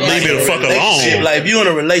 Not leave me the fuck alone. Like if you in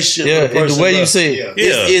a relationship with a person, the way you say it.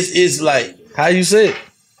 It's like how you say it.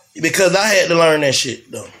 Because I had to learn that shit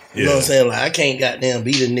though. You know Yeah. what I'm saying? Like I can't goddamn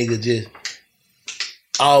be the nigga just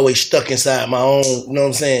always stuck inside my own, you know what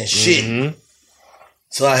I'm saying, shit. Mm-hmm.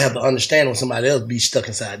 So I have to understand when somebody else be stuck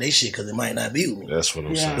inside their shit because it might not be with me. That's what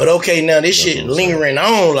I'm saying. But okay, now this shit lingering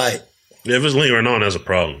on, like, Yeah, if it's lingering on, that's a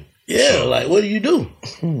problem. yeah, like what do you do?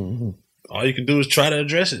 All you can do is try to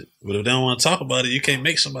address it. But if they don't want to talk about it, you can't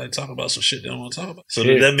make somebody talk about some shit they don't want to talk about. So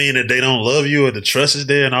Yeah. does that mean that they don't love you or the trust is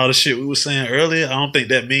there and all the shit we were saying earlier? I don't think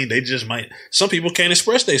that means they just might. Some people can't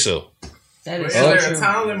express themselves. That Is there a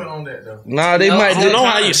time limit on that though? Nah, they might. I don't know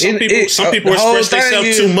how you. Some people the whole express thing themselves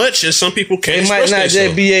is, too much, and some people can't. They might express not themselves.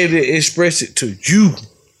 just be able to express it to you.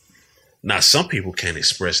 Now, some people can't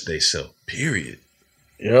express themselves. Period.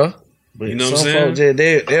 Yeah. But You know what I'm some saying? folks,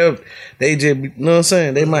 they just, you know what I'm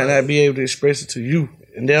saying? They might not be able to express it to you,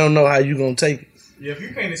 and they don't know how you gonna take it. Yeah, if you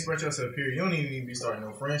can't express yourself, period, you don't even need to be starting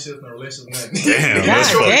no friendships, no relationships, nothing. Damn, that's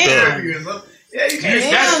fucked up. Yeah, you can't.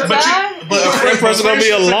 Damn, but That person gonna be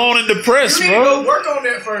alone and depressed, you need to bro. go work on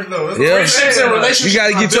that first, though. It's Yeah. friendships and relationships. You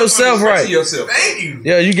gotta are get built yourself on right. expressing yourself. Thank you.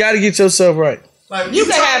 Yeah, you gotta get yourself right. Like, You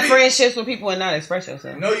can try have to be- friendships with people and not express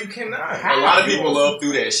yourself. No, you cannot. A lot of people love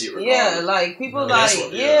through that shit. Yeah, like people that's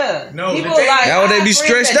like what- No, people the thing- like How would they I be have friends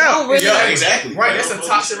stressed that out? don't really- Yeah, exactly. Right, that's a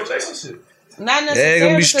toxic relationship. Not They necessarily.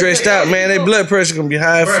 gonna be stressed out, man. Their blood pressure gonna be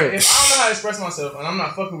high. Bro, For if I don't know how to express myself and I'm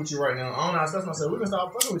not fucking with you right now, I don't know how to express myself, we're gonna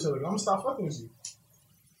stop fucking with each other. I'm gonna stop fucking with you.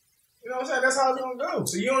 You know what I'm saying? That's how it's gonna go.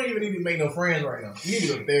 So you don't even need to make no friends right now. You need to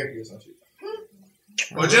go to therapy or some shit.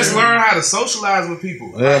 Or just learn how to socialize with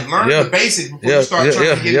people. Yeah, Like, learn yeah. the basics before Yeah, you start yeah, trying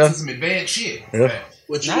yeah, to get yeah. into some advanced shit. Yeah.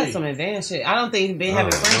 What you Not mean? some advanced shit. I don't think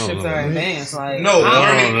having friendships are advanced. Like No,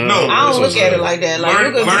 I don't look at it like that. Like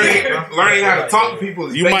learning how to talk to people.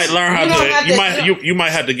 Is You might basic. learn how You don't have to. to- You might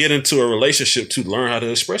have to get into a relationship to learn how to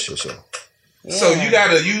express yourself. So you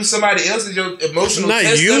gotta use somebody else as your emotional. Not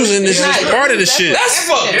test using this is part of the shit. That's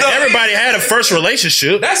fucked up. Everybody had a first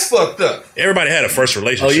relationship. That's fucked up. Everybody had a first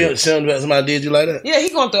relationship. Oh, you somebody did you like that? Yeah, he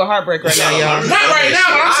going through a heartbreak right now, y'all. Not right now,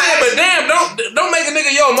 but I'm saying, but damn, don't make a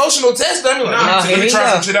nigga your emotional test. I mean, like, let me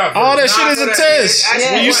try some shit out. All that shit is a test.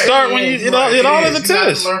 When you start, it all is a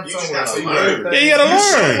test. Yeah, you gotta You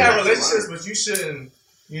learn. have relationships, but you shouldn't.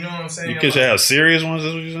 You know what I'm saying? You could have serious ones.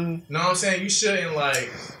 That's what you're saying. No, I'm saying you shouldn't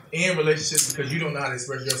in relationships because you don't know how to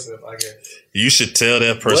express yourself. I guess You should tell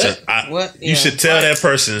that person. What? You should tell that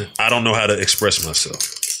person, I don't know how to express myself.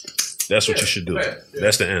 That's what you should do.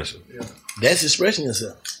 That's the answer. That's expressing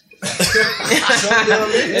yourself. And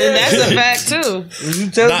that's a fact too. You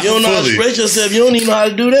don't know how to express yourself. You don't even know how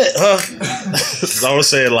to do that, huh? I would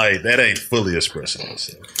say that ain't fully expressing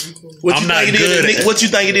myself. What you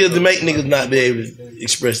think it is to make niggas not be able to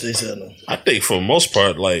express themselves? I think for the most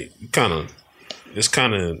part, it's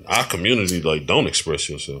kind of our community, don't express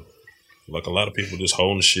yourself. Like a lot of people just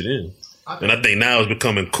holding shit in. And I think now it's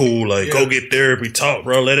becoming cool. Go get therapy, talk,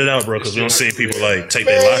 bro, let it out, bro. Because we don't see people take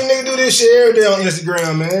their life. Nigga do this shit every day on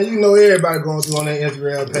Instagram, man. You know everybody going through on that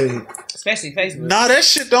Instagram page, especially Facebook. Nah, that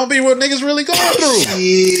shit don't be what niggas really going through.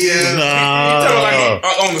 Yeah, nah. You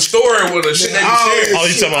talking on the story with a shit that you shared. Oh,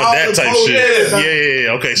 you talking about that type shit?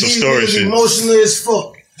 Yeah. Okay, some story shit. Emotional as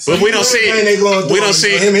fuck. But we don't see. We don't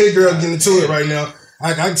see him and his girl getting into it right now.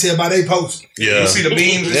 I can tell by they post. Yeah. You see the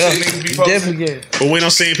memes and shit niggas be posting? Definitely get. But we don't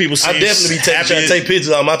see people. I definitely be take pictures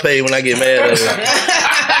on my page when I get mad.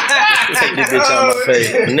 Take this bitch on my page.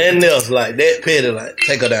 And nothing else like that petty,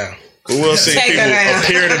 take her down. But we'll see people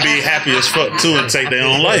appear to be happy as fuck too and take their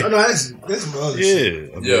own life. No, that's my other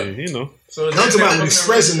shit. You know. So I'm talking about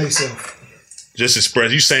expressing themselves. Just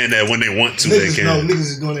express. You saying that when they want to, Niggas, they can. no, niggas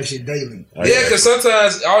is doing that shit daily. Yeah, because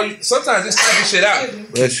sometimes just typing shit out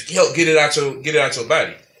help get it out your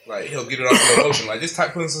body. Like he'll get it off your emotion. Like just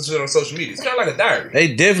putting some shit on social media. It's kind of like a diary.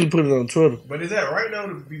 They definitely put it on Twitter. But is that right though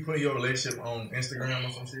to be putting your relationship on Instagram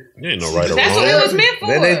or some shit? You ain't no right or wrong. That's what it was meant for.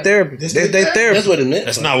 That ain't therapy. They therapy. That's what it meant.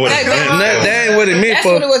 That's not what it meant. That ain't what it meant That's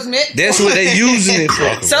for. what it was meant for. That's what they using it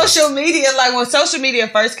for. Social media, when social media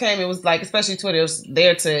first came, it was especially Twitter, it was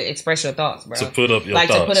there to express your thoughts, bro. To put up your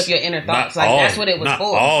thoughts. To put up your inner thoughts. Not all, that's what it was not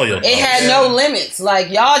for. All your it had no limits.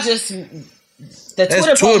 Y'all just the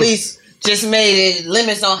Twitter police just made it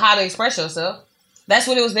limits on how to express yourself. That's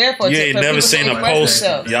what it was there for. You ain't never seen a post.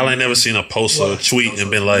 Y'all ain't never seen a post or a tweet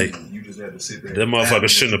and been like, that motherfucker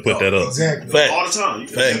shouldn't have put that up. Exactly. All the time.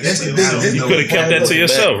 You could have kept that to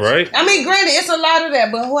yourself, right? I mean, granted, it's a lot of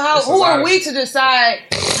that, but who are we to decide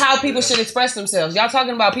how people should express themselves? Y'all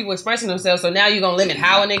talking about people expressing themselves, so now you're going to limit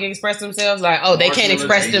how a nigga express themselves? They can't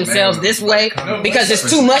express themselves this way because it's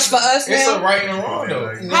too much for us now? It's a right and a wrong,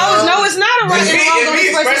 though. No, it's not a right and a wrong. Me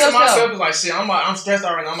expressing myself is like, shit, I'm stressed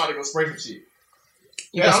out right now. I'm about to go spray some shit.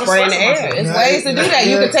 You can spray in the air. It's ways to do that.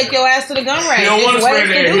 You can take your ass to the gun range. You don't want to spray in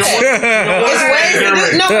the air. It's ways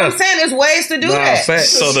to do. No, I'm saying there's ways to do that.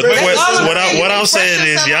 So the question, what I'm saying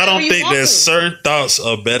is, y'all don't think that certain thoughts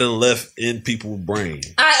are better left in people's brain.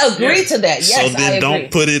 I agree to that. Yes, so then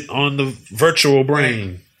don't put it on the virtual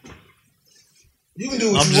brain. You can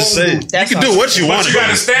do what I'm just saying. You can do what you want. You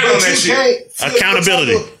gotta stand on that shit.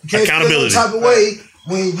 Accountability. Accountability. Type of way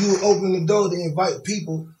when you open the door to invite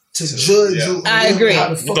people to judge you. I agree.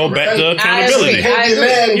 Go back to accountability.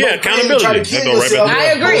 Yeah, accountability. Go right back to I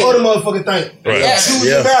agree. What the motherfucking thing. Right. Choose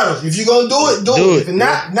your battles. If you're gonna do it, do it. If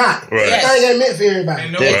not. Right. That ain't meant for everybody.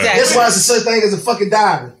 Exactly. That's why it's a such thing as a fucking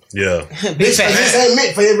diary. Yeah. This ain't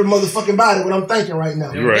meant for every motherfucking body. What I'm thinking right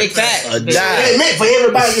now. Right. Big fact. It ain't meant for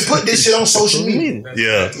everybody to put this shit on social media.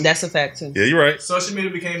 Yeah. That's a fact too. Yeah, you're right. Social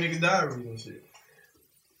media became niggas' diaries and shit.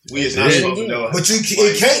 We is not supposed to know. But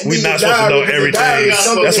it can't be. We're not supposed to know everything.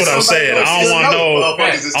 That's what I'm saying. I don't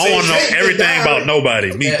want to know everything about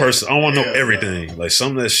nobody. Me personally, I don't want to know everything. Like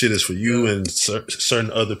some of that shit is for you and certain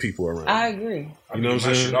other people around. I agree. You know what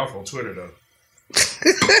I'm saying? Shit off on Twitter though.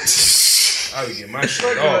 I would get my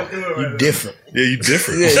shit off. You different. Yeah, you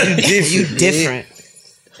different. You different.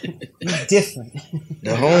 You different.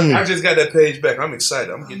 The homie. I just got that page back. I'm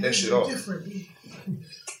excited. I'm getting that shit off.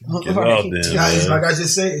 Get off then, Guys, like I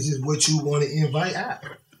just said, it's just what you want to invite out.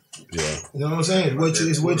 Yeah. You know what I'm saying?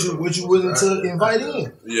 It's what you willing to invite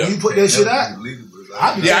in. Yeah. You put that shit out.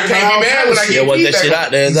 I can't be mad when I get once that feedback. shit out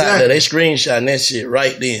there, it's out there. They screenshotting that shit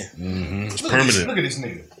right then. Mm-hmm. It's permanent. Look at this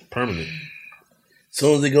nigga. Permanent. As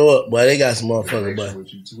soon as they go up, boy, they got some motherfucker, boy.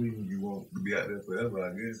 What you tweeting, you won't be out there forever,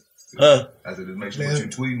 I guess. Huh? I said, just make sure what you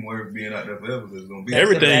tweeting, where being out there forever, because it's gonna be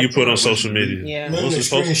everything you put on social media. Yeah. Man, they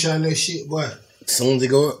screenshotting that shit, boy. As soon as it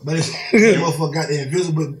go up. But that motherfucker got the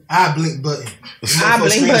invisible eye blink button. Eye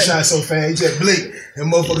blink button. Screenshot so fast, you just blink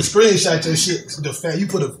and motherfucker screenshot your shit. The fact you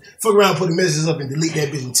fuck around, put the messages up and delete that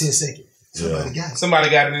bitch in 10 seconds. Somebody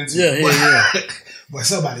got it. Yeah. But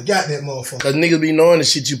somebody got that motherfucker. Cause niggas be knowing the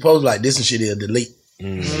shit you post like this and shit they'll delete.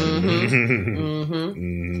 Mm-hmm.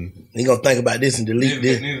 They gonna think about this and delete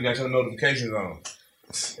this. Niggas got your notifications on.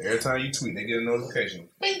 Every time you tweet, they get a notification.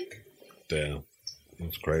 Damn.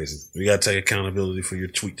 That's crazy. We gotta take accountability for your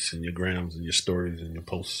tweets and your grams and your stories and your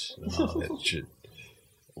posts and all that shit.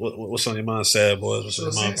 What's on your mind, sad boys? What's on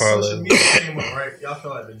your mind, Social parlay? media came up, right? Y'all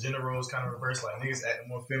feel like the gender roles kind of reversed, like niggas acting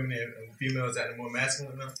more feminine and females acting more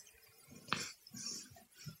masculine now?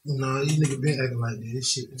 No, these niggas been acting like that. This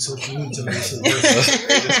shit, social media, this shit.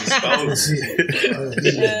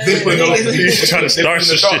 He's trying to start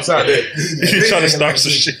some shit. He's trying to start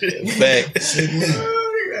some shit. Back.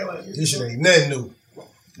 This shit ain't nothing new.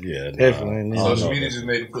 Yeah, definitely. Social media just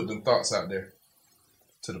made to put them thoughts out there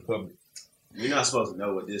to the public. You're not supposed to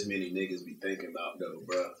know what this many niggas be thinking about, though,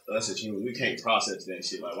 bro. Us as humans, we can't process that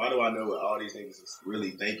shit. Like, why do I know what all these niggas is really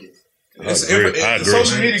thinking? I agree.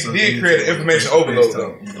 Social media did create an information overload,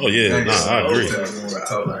 though. Oh yeah, I agree.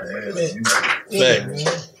 Fact.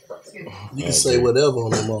 You can say whatever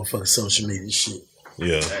on that motherfucking social media shit.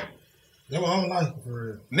 Yeah. I don't like it for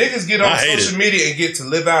real. Niggas get on social media and get to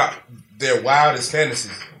live out their wildest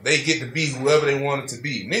fantasies. They get to be whoever they want it to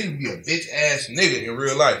be. Niggas be a bitch ass nigga in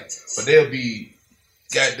real life, but they'll be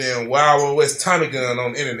goddamn Wild West Tommy gun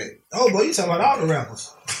on the internet. Oh, boy, you talking about all the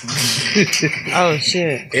rappers. Oh,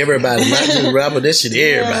 shit. Everybody, not just rapper, that shit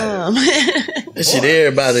everybody. That shit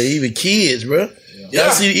everybody, even kids, bro. Y'all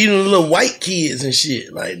see even the little white kids and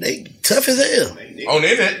shit. Like, they tough as hell. On the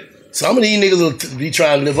internet. Some of these niggas will be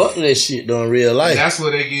trying to live up to that shit though in real life. And that's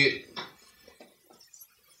where they get.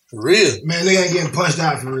 For real. Man, they ain't getting punched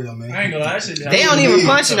out for real, man. I ain't gonna lie, that shit. They don't even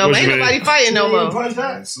punch no more. Ain't nobody fighting no more. Punched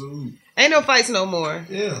out? Ain't no fights no more.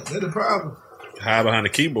 Yeah, they're the problem. Hide behind the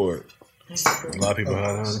keyboard. A lot of people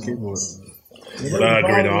hide behind the keyboard. But I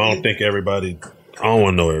agree though. I don't think everybody. I don't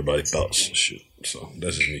want to know everybody's thoughts and shit. So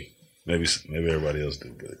that's just me. Maybe everybody else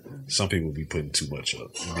do, but some people be putting too much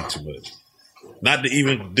up. It be too much. Not to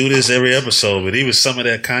even do this every episode, but even some of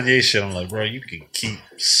that Kanye shit, I'm like, bro, you can keep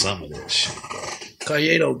some of that shit.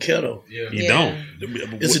 Kanye don't care though. You don't.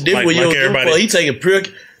 It's a different way you don't. He taking pure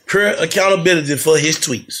accountability for his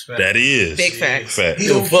tweets. That is big fact.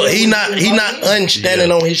 He not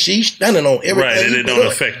unstanding on his shit. He's standing on everything. Right, and it don't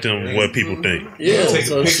affect him what people think. Yeah,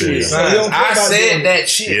 I said that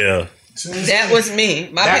shit. Yeah. That was me.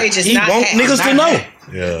 My page is not. He want niggas to know.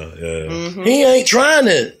 Yeah. He ain't trying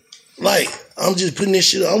to I'm just putting this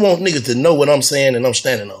shit. I want niggas to know what I'm saying and I'm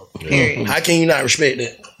standing on. Yeah. How can you not respect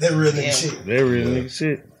that? That real nigga shit. That real nigga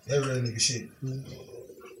shit. That real nigga shit.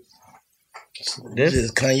 That's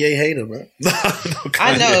just Kanye hater, bro.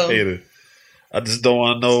 I know. Hater. I just don't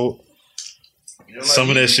want to know some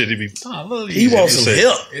of that shit. He wants some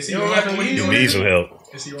help. Is he rapping what he doing? He needs some help.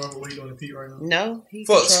 Is he rapping what he doing to Pete right now? No, he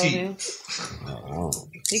fuck control Ski. him.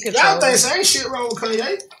 He Y'all control think him. so ain't shit wrong with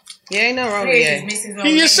Kanye? Yeah, ain't no wrong with that.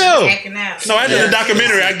 Be yourself. No, after the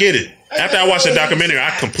documentary, I get it. After I watched the documentary,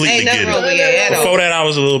 I completely Ain't get nothing wrong with it. that at all. Before that, I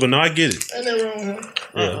was a little bit. No, I get it. Ain't nothing wrong with him.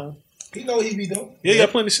 Yeah. He know what he be doing. Yeah, you got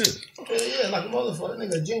plenty of sense. Yeah, like a motherfucker. That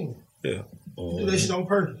nigga a genius. Yeah. He do that shit on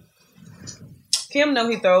purpose. Kim know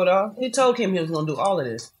he throw it off. He told Kim he was gonna do all of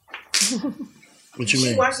this. What you She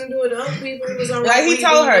mean? watched him do it to other people. It was on Like he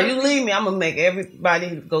told her, "You leave me, I'm gonna make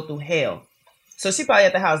everybody go through hell." So she probably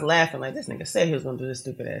at the house laughing like, "This nigga said he was gonna do this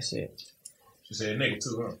stupid ass shit." She said nigga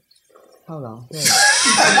too, huh? Hold on.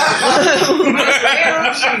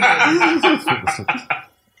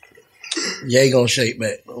 Yeah, he gonna shake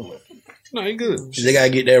back. No, he good. They gotta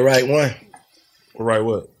get that right one. Right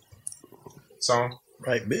what? Song?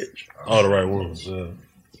 Right bitch. Oh, the right ones.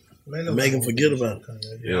 Make him forget about it.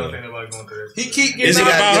 Yeah. He keep getting Is it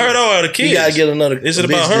about her though or the kids? You gotta get another. Is it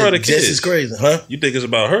about her or the kids? This is crazy, huh? You think it's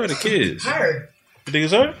about her or the kids? Her. You think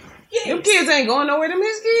it's her? Them kids ain't going nowhere. Them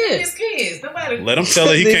his kids. His kids. Nobody. Let him tell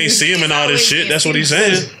her he can't see him and all this shit. That's what he's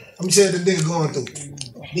saying. I'm saying the nigga going through. Then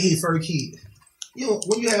he first kid.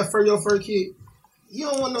 When you have your first kid, you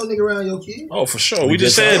don't want no nigga around your kid. Oh, for sure. We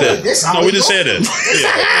just said that. No, we just said that.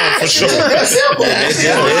 Yeah, for sure. That's simple.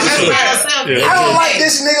 I don't like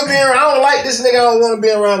this nigga being around. I don't like this nigga. I don't want to be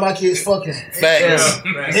around my kids fucking. Facts.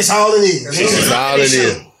 That's all it is. That's all it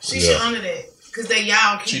is. She should honor that. Because they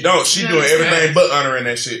y'all kids. She don't. She doing everything but honoring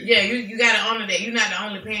that shit. Yeah, you got to honor that. You're not the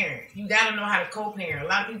only parent. You got to know how to co-parent. A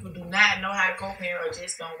lot of people do not know how to co-parent or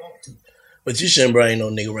just don't want to. But you shouldn't bring no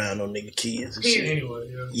nigga around no nigga kids and shit. Anyway,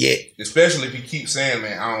 Yeah. Especially if you keep saying,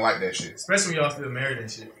 man, I don't like that shit. Especially when y'all still married and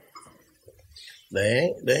shit.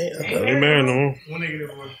 They ain't married no more. One nigga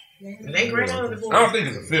divorced. They great on the divorce. I don't think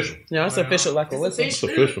it's official. Yeah, it's official. Like what's It's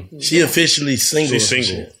official. She officially single. She's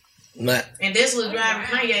single. Not. And this was driving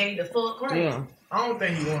Kanye the fuck crazy. Yeah. I don't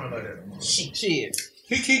think he wanted like that. Shit.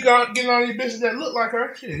 He keep getting all these bitches that look like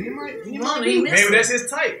her. Shit, he might He do. missed Maybe it. that's his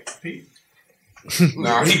type. Pete.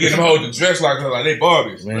 Nah, he getting them hoes to dress like her, like they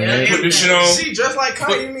Barbies. Man, Put this shit on. She dressed like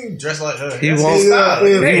Kanye. You mean dressed like her? He That's won't. his style.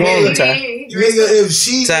 He won't. Nigga, if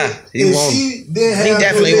she didn't have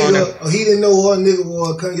definitely no want nigga, or he didn't know what nigga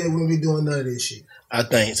was, Kanye wouldn't be doing none of this shit. I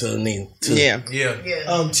think so, nigga. Too. Yeah.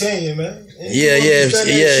 I'm telling you, man. Yeah.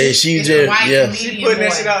 She just, yeah. She putting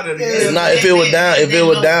that shit out there. It's not, if it was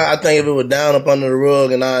down, I think if it was down up under the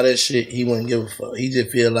rug and all that shit, he wouldn't give a fuck. He just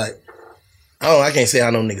feel like, I can't say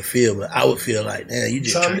how no nigga feel, but I would feel like, damn, you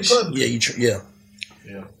just Trying to be public.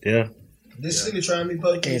 Yeah. This nigga trying to be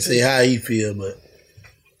public. Can't say how he feel, but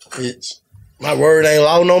it's my word ain't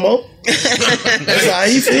law no more. That's how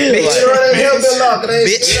he feel. Like,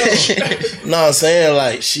 no, I'm saying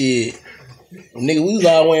like shit. Nigga, we was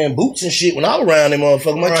all wearing boots and shit when I was around them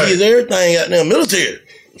motherfuckers. My kids, everything got them military.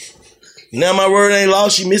 Now my word ain't law.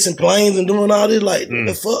 She missing planes and doing all this. Like, what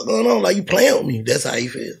the fuck going on? Like, you playing with me. That's how he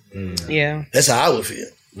feel. Yeah. That's how I would feel.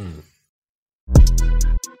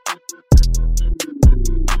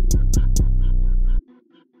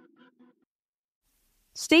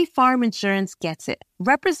 State Farm Insurance gets it.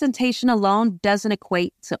 Representation alone doesn't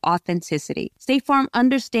equate to authenticity. State Farm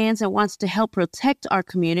understands and wants to help protect our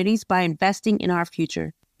communities by investing in our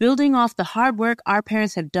future, building off the hard work our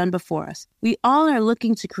parents have done before us. We all are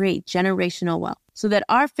looking to create generational wealth so that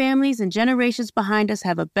our families and generations behind us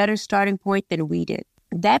have a better starting point than we did.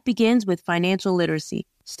 That begins with financial literacy.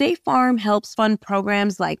 State Farm helps fund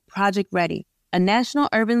programs like Project Ready, a National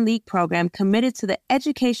Urban League program committed to the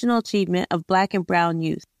educational achievement of Black and Brown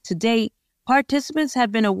youth. To date, participants have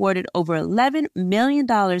been awarded over $11 million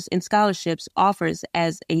in scholarships offers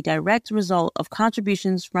as a direct result of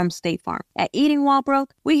contributions from State Farm. At Eating While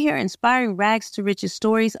Broke, we hear inspiring rags to riches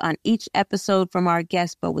stories on each episode from our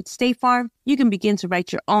guests, but with State Farm, you can begin to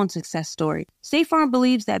write your own success story. State Farm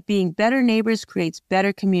believes that being better neighbors creates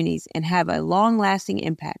better communities and have a long-lasting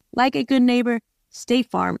impact. Like a good neighbor, State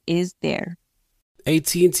Farm is there.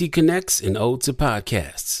 AT&T connects an ode to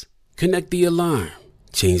podcasts. Connect the alarm.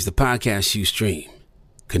 Change the podcast you stream.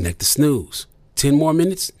 Connect the snooze. 10 more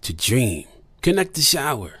minutes to dream. Connect the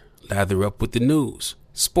shower. Lather up with the news,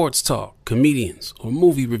 sports talk, comedians, or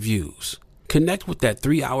movie reviews. Connect with that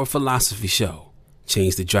 3-hour philosophy show.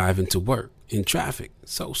 Change the drive into work in traffic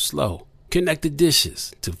so slow. Connect the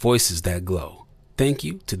dishes to voices that glow. Thank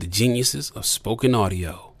you to the geniuses of spoken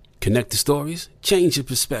audio. Connect the stories. Change your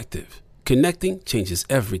perspective. Connecting changes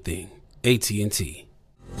everything. AT&T.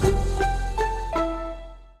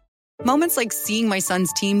 Moments like seeing my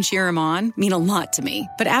son's team cheer him on mean a lot to me.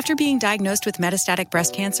 But after being diagnosed with metastatic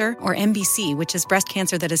breast cancer, or MBC, which is breast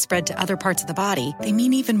cancer that has spread to other parts of the body, they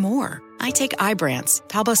mean even more. I take Ibrance,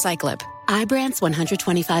 palbociclib. Ibrance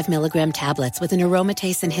 125 milligram tablets with an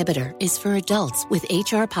aromatase inhibitor is for adults with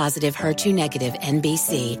HR-positive, HER2-negative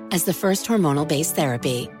NBC as the first hormonal-based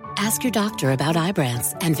therapy. Ask your doctor about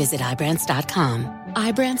Ibrance and visit Ibrance.com.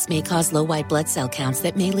 Ibrance may cause low white blood cell counts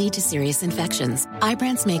that may lead to serious infections.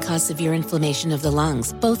 Ibrance may cause severe inflammation of the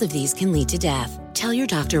lungs. Both of these can lead to death. Tell your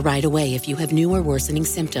doctor right away if you have new or worsening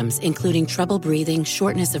symptoms, including trouble breathing,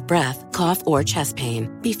 shortness of breath, cough, or chest pain.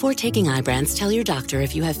 Before taking Ibrance, tell your doctor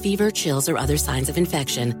if you have fever, chills, or other signs of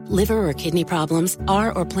infection, liver or kidney problems,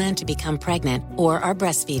 are or plan to become pregnant, or are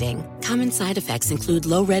breastfeeding. Common side effects include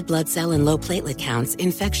low red blood cell and low platelet counts,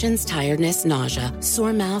 infections, tiredness, nausea,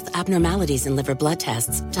 sore mouth, abnormalities in liver blood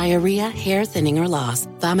tests, diarrhea, hair thinning or loss,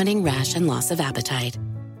 vomiting, rash, and loss of appetite.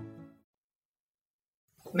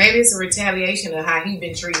 Maybe it's a retaliation of how he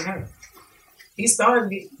been treating her. He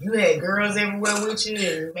started it. You had girls everywhere with you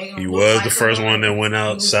and making them He look was like the first her. one that went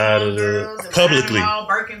outside of the publicly. All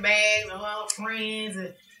Birkin bags and all friends.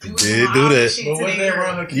 And you was Did doing do all that. this shit to But their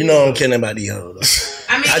around girl. her You know I don't care nothing about these hoes.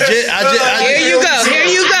 I mean, Here you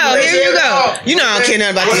go. You know I don't care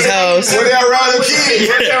nothing about these hoes. When they're around the kids.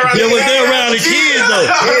 Yeah, when they're around the kids though.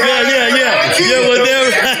 Yeah, when they're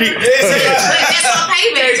around the that's on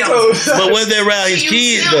payback though. But when they're around his You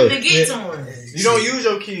kids still though. to get to him. You don't use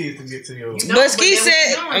your kids to get to your. But Skeet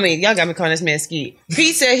said, I mean, y'all got me calling this man Skeet.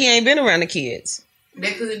 Pete said he ain't been around the kids.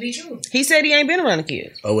 That could be true. He said he ain't been around the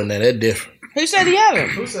kids. Oh, well, now that's different. Who said he haven't?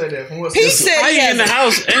 Who said that? Pete said he in the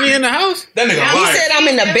hasn't. house. Ain't he in the house? That nigga He lying. said I'm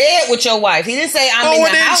in the bed with your wife. He didn't say I'm in the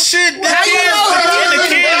house. Shit, How you know that?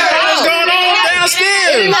 the kids, what's going on downstairs?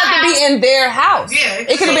 It didn't have to be in their house.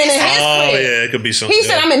 Yeah, It could have been in his Oh crib. yeah, Yeah, it could be something. He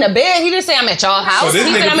said I'm in the bed. He didn't say I'm at y'all house. So He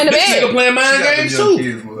said I'm in the this nigga bed. playing mind games too.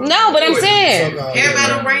 No, but I'm saying Everybody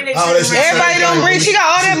don't bring that shit. everybody don't bring. She got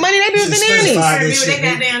all that money. They be with the nannies. They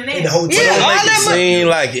got down there. Don't Yeah, all make it that money. seem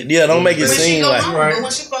like it. Yeah, don't make it When she seem go like home, it. but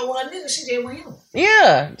when she fuck with her nigga, she just with him.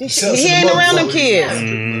 Yeah, he ain't around them kids.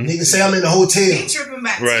 Nigga say I'm in the hotel. He tripping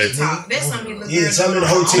about TikTok. That's something he look Yeah, so I'm in the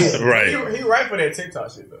hotel. Right. He right for that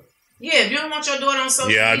TikTok shit though. Yeah, if you don't want your daughter on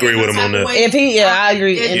social Yeah, I media, agree with him on that. If he, yeah, I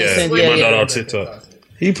agree. Yeah, Innocent, Yeah, yeah, my daughter yeah. on TikTok.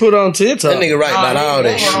 He put on TikTok. That nigga right about all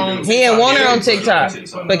that shit. He didn't want her on TikTok,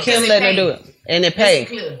 but Kim let her do it, and it paid.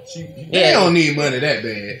 They don't need money that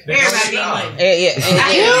bad. Everybody need money. Yeah.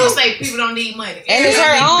 I don't say people don't need money. And it's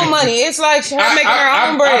her own money. It's like her making her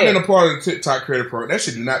own I've been bread. a part of the TikTok credit program. That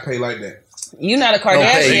shit do not pay like that. You not a They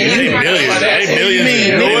Kardashian. millions. They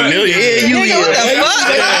millions. Yeah, you Nigga, what the fuck?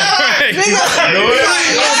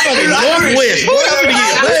 Northwest. What?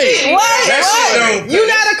 You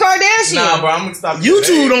not a Kardashian. Nah, bro, I'm gonna stop.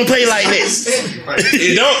 YouTube don't pay like this.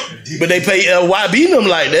 It don't. But they pay YB them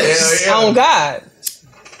like that. Oh God.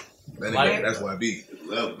 That's why I be.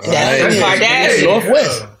 That's Kardashian.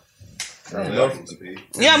 Northwest. You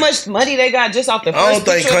know how much money they got just off the first I don't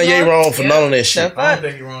think picture of Kanye her? wrong for none of that shit. I don't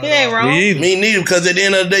think he wrong. He ain't wrong. Me neither, because at the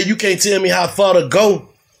end of the day, you can't tell me how far to go.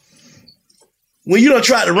 When you don't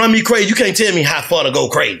try to run me crazy, you can't tell me how far to go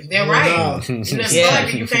crazy. They're right. You can't stop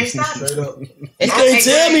it. You can't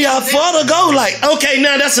tell me how far to go. Like, okay,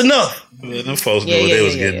 now that's enough. Man, them folks knew what they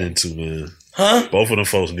was getting into, man. Huh? Both of them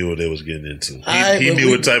folks knew what they was getting into. He but knew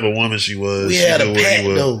what type of woman she was. We She had knew a what pact he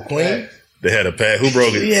was. though, Queen. They had a pact. Who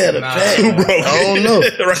broke it? We had a pact. Who broke it? I don't know.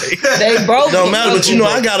 Right. They broke Don't it. matter, but you know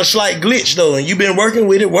I got a slight glitch though, and you been working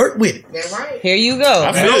with it. Work with it. They're right. Here you go.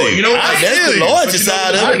 I feel you. That's the loyalty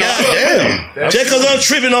side of it. Goddamn. Just because I'm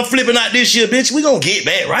tripping, I'm flipping out this year, bitch. We gonna get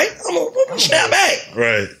back, right? I'm gonna snap back.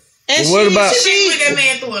 Right. And what about- She put that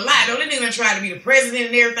man through a lot. Though, that nigga try to be the president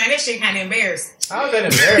and everything. That shit kind of embarrassing. How is that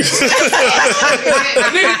embarrassing?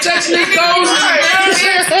 Nigga touching his toes.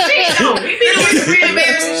 He be doing some real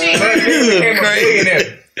embarrassing shit.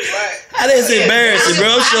 That's embarrassing, bro.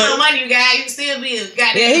 I know money, you guys. You still be a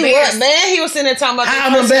goddamn Yeah, he was, embarrassed. man. He was sitting there talking about How their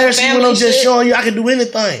I'm personal embarrassed when family I'm just shit. showing you I can do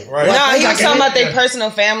anything. Right. No, Like, he I was can- talking about their personal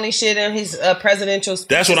family shit and his presidential speeches.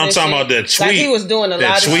 That's what I'm and talking shit. about. That tweet. Like he was doing a that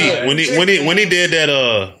lot of tweet shit. when he did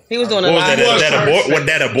that. He was doing a What was lot that? of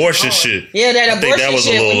That abortion shit. Yeah, that I think abortion that was a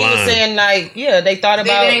shit little when he was line. saying like, yeah, they thought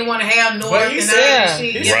about They didn't want to have North But and he all said- that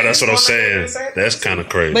shit. Right. That's what I'm saying. That's kind of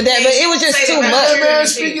crazy. but it was just too much. That man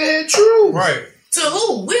speaking in truth. Right. To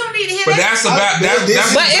who? We don't need to hear But that. that's about that's But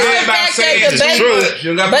it's the bad about fact saying that it's the baby- true.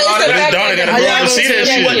 true. You got But it's the His fact daughter that got How to y'all gonna see tell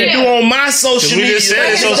that me what to shit. do on my social We media? just said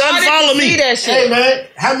it, Like, so just unfollow see me. that shit. Hey man,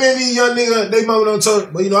 how many of these young niggas they mama don't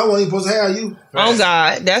talk? But you know I wasn't supposed to have you. Oh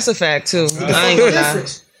God, that's a fact too. The I ain't fuck gonna the lie.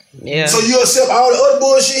 difference? Yeah. So you accept all the other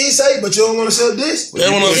bullshit he say, but you don't want to accept this?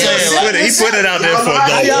 That's what I'm saying. He put it out there for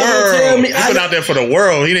How the y'all gonna tell world. me- He put it out there for the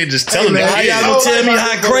world. He didn't just tell him the How y'all kid. gonna tell me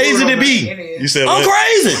how crazy to be? You said I'm what?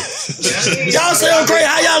 crazy. Y'all say I'm crazy.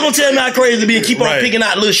 How y'all gonna tell me how crazy to be and keep on Right. picking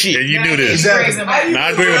out little shit? Yeah, you knew this. Exactly. No, I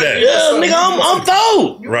agree with that. Yeah, nigga, I'm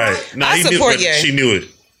through. Right. No, I he knew, support but Ye. she knew it.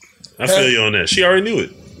 I feel you on that. She already knew it.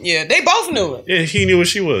 Yeah, they both knew it. Yeah, he knew what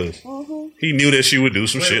she was. He knew that she would do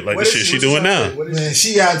some shit like the shit she doing now. Man,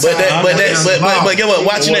 she got But get what?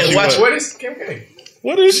 Watching that, What is Kim K?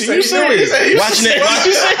 What is she? You serious? watching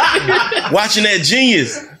that, watching that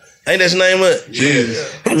Genius. Ain't that his name?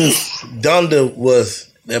 Donda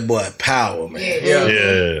was that boy power, man.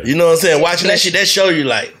 Yeah. You know what I'm saying? Watching that shit, that show you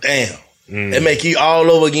like, damn. That make you all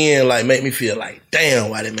over again, like make me feel like, damn,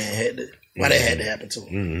 why that man had to, why that had to happen to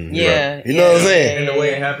him. Yeah. You know what I'm saying? And the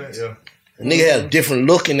way it happened, yeah. A nigga had a different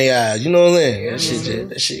look in their eyes. You know what I'm saying?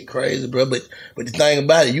 That shit crazy, bro. But the thing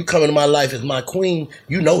about it, you come into my life as my queen,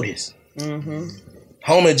 you know this. Mm-hmm.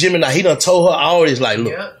 Homie Gemini, he done told her all this, like,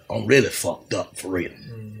 look, I'm really fucked up, for real.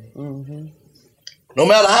 Mm-hmm. No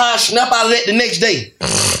matter how I snap out of that the next day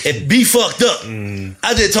and be fucked up,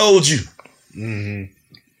 I just told you.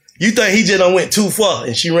 You think he just done went too far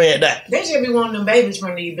and she ran that? They just be wanting them babies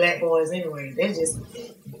from these black boys anyway. They just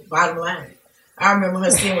bottom line. I remember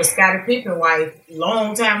her sitting with Scottie Pippen's wife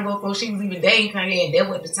long time ago before she was even dating Kanye, and that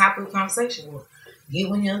was the top of the conversation was get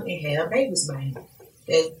with him and have babies by him.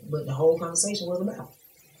 That's what the whole conversation was about.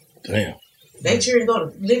 Damn. They children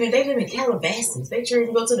they live in Calabasas. They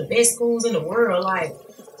children go to the best schools in the world. Like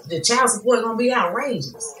the child support gonna be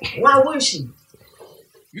outrageous. Why would she?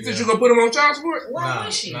 You think you gonna put him on child support? Why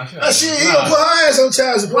would she? Shit, he gonna put her ass on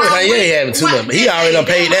child support. Kanye ain't having too much, but he already done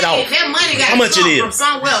paid that off. That money got How much it from is?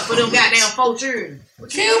 somewhere for them goddamn 4 children.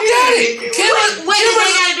 Kim got it. What do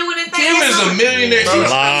they got to do with anything? Kim is a millionaire.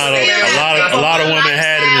 A lot of women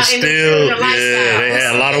had it and still, they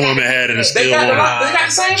had a lot of women had it and still They got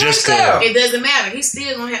the same lifestyle. It doesn't matter. He's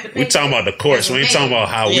still gonna have to pay. We talking about the courts. We ain't talking about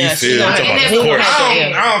how we feel. We talking about the I courts.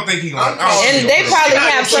 don't think he gonna. And they probably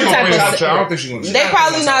have some type of. I don't think she's gonna. They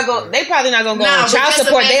probably not going to go on child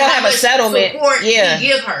support. They'll have a settlement. Yeah.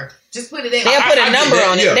 Give her. Just put it there. They'll put a number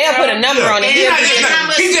on it. They'll put a number on it. How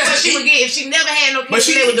much she would get if she never had no kids?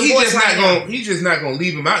 He's just not gonna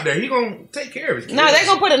leave him out there. He gonna take care of his kids. No, they're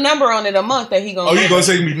gonna put a number on it a month that he gonna. Oh, you gonna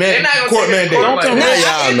say he be mad? Court mandate. They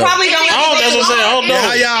probably don't. That's what I'm saying. I don't know.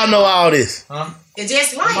 How y'all know all this? It's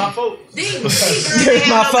just like my fault.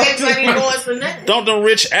 Don't the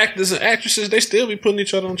rich actors and actresses, they still be putting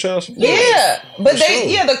each other on child support? Yeah, but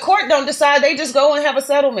the court don't decide. They just go and have a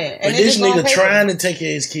settlement. And But this nigga trying to take care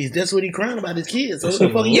of his kids. That's what he crying about his kids. So what the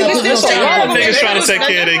fuck You can still say niggas trying to take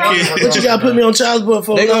care of their kids. What you gotta put me on child support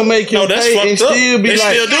for? They gonna make you that's pay fucked and up. still be They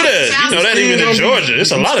like, still do that. You know that even in Georgia.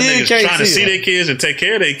 It's a lot of niggas trying to see them. their kids and take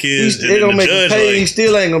care of their kids. They gonna And the make him judge pay. He like,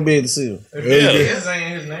 still ain't gonna be able to see him. His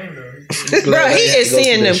ain't his name though. Bro, he is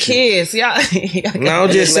seeing them kids. Y'all. No,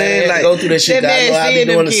 I'm just saying, like, go through that shit. That I know man I be seeing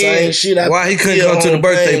doing them the kids. same shit. Why he couldn't go to the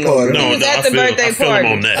birthday party? no, was at the birthday I feel him party.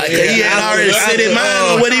 on that. He had already set his mind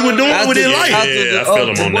on what he was doing with his life. Yeah, I feel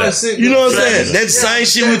him on that. You know what I'm saying? That's the same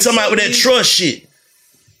shit we talking about with that trust shit.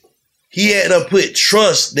 He had to put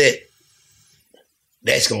trust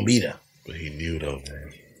that's gonna be there. But he knew though.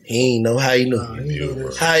 He ain't know how he knew.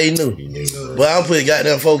 How he knew. But I'm putting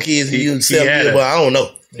goddamn 4 kids in you 7 years, but I don't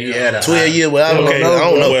know. He had 12 years, but I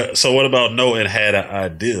don't know. So what about no and had an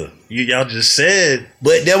idea? Y'all just said.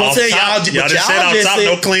 But that was saying y'all just said off top,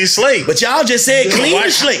 no clean slate. But y'all just said clean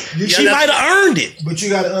slate. She might have earned it. But you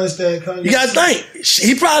gotta understand. You gotta think.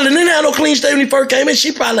 He probably didn't have no clean slate when he first came in.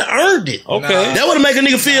 She probably earned it. Okay. That would have make a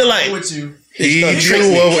nigga feel like. With you. You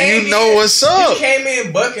know what's up. He came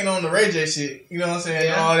in bucking on the Ray J shit. You know what I'm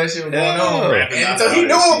saying? And all that shit was going on. And so he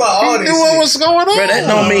knew about all this shit. He knew what was going on. Bro, that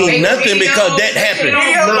don't mean nothing because that happened.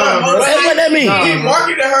 What that mean? He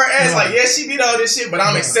marketed her as like, yeah, she did all this shit, but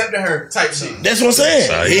I'm accepting her type shit. That's what I'm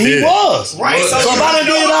saying. And he was. Right. So if I done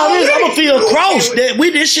did all this, I'm gonna feel crossed that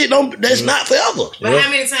this shit that's not forever. But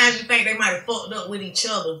how many times you think they might have fucked up with each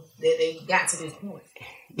other that they got to this point?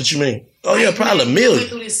 What you mean? Oh yeah, probably a We million. went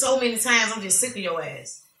through this so many times. I'm just sick of your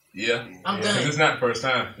ass. Yeah. I'm done. It's not the first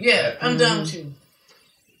time. Yeah, I'm done with you.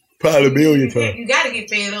 Probably a million times. You got to get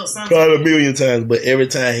fed up sometimes. Probably a million times, but every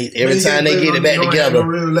time they get it back together. A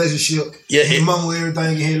real relationship. Yeah, his mom with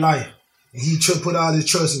everything in his life, and he put all his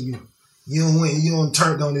trust in you. You don't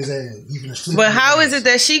turned on his ass. But how is it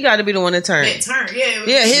that she got to be the one to turn? Yeah,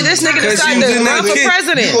 this nigga Cause decided to run for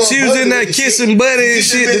president. She was in that kissing buddy and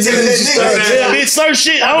shit. Bitch, certain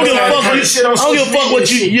shit. I don't give a fuck. I don't give a fuck what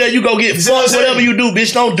you. Yeah, you go get fucked. Whatever you do,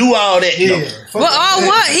 bitch. Don't do all that. Well, all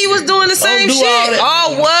what? He was doing the same shit.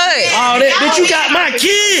 All what? All that. Bitch, you got my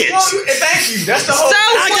kids. Thank you. That's the whole.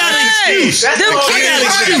 I got an excuse. I got an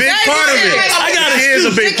excuse. Big part of it. I got an Kids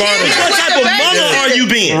a excuse. big part of it. What type of mother are you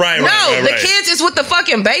being? Right. No, the kids is with the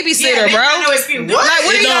fucking babysitter, bro. What? Like,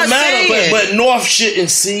 what It are y'all don't matter, saying? but North shouldn't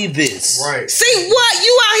see this. Right. See what?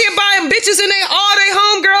 You out here buying bitches and all they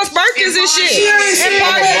homegirls Birkins and shit. And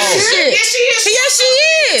parties and shit. Yes, she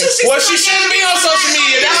is. Well, she shouldn't be on social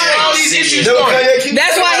media. That's where all these issues started.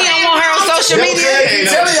 That's why he don't want her on social media.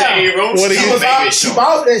 What do you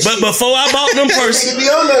think? But before I bought them first, be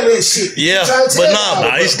on that shit. yeah, but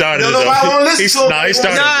nah, He started it Nobody though. wanna listen to him. He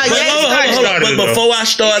started Nah, it. yeah, hold on. But before I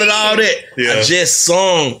started all that, I just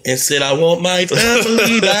sung and said I want my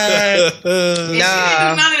family back.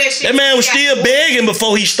 Nah. That man was still begging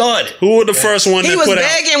before he started. Who was the first one He that was put out?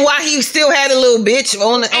 begging while he still had a little bitch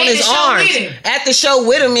on his arms at the show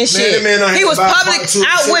with him and shit. He was public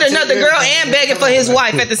out with another girl and begging for his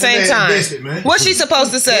wife at the same time. What's she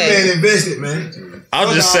supposed to Man say? invested, man.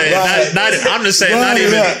 I'm just saying, I'm just saying, not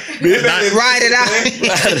even. Ride it out.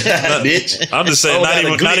 Bitch. I'm just saying,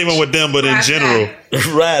 not even with them, but in general.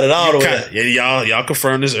 Ride it all the way. Yeah, y'all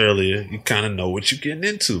confirmed this earlier. You kind of know what you're getting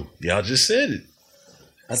into. Y'all just said it.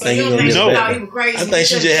 I think he gonna get it back. I think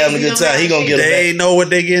she just having a good time. He gonna get it back. They know what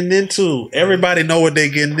they getting into. Everybody know what they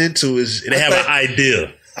getting into. Is they have an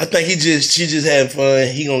idea. I think she just having fun.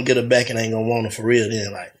 He gonna get her back and ain't gonna want her for real.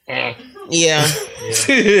 Then Yeah.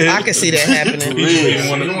 I can see that happening. You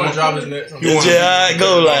want to drop his neck? I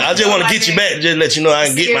go like I just want to get you back. Just let you know I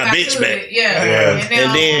can get my bitch back. Yeah.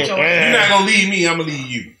 And then You're not gonna leave me. I'm gonna leave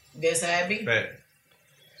you. That's how it be.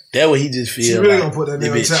 that way he just feel. She really like gonna put that the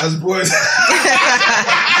name on bitch. child support.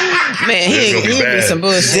 Man, he be some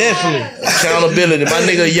bullshit. Definitely. Accountability. My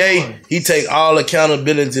nigga Ye, he take all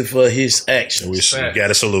accountability for his actions. We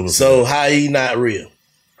got a solution. So how he not real?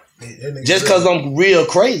 Just because I'm real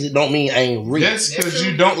crazy don't mean I ain't real. Just because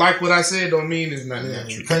you don't like what I said don't mean it's not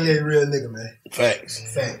true. Kanye a real nigga, man. Facts.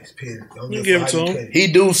 Period. Don't You give it to him. He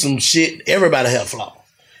do some shit. Everybody have flaws.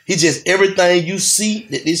 He just everything you see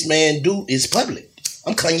that this man do is public.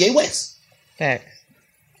 I'm Kanye West. Facts.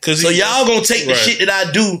 So y'all gonna take the shit that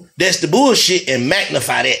I do that's the bullshit and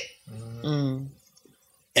magnify that. And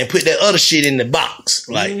put that other shit in the box.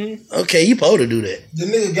 Like, okay, you supposed to do that. The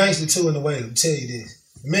nigga gangster too in a way. I'll tell you this.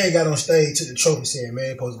 The man got on stage, took the trophy, said,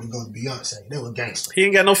 man, supposed to go to Beyonce. That was gangster. He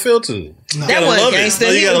ain't got no filter. No. That wasn't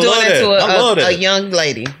gangster. He was doing that to a young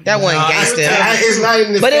lady. That wasn't gangster. It's not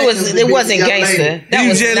even the But fact it wasn't gangster. That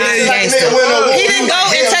was not gangster. He didn't go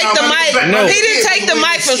and take the mic. He didn't take the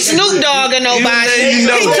mic from Snoop Dogg or nobody. He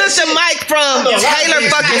took the mic from Taylor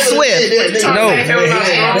fucking Swift. No.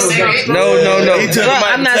 He took the mic.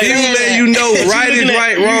 I'm not He saying let you know right is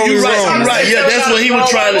right, wrong is wrong. Right, yeah, that's what he was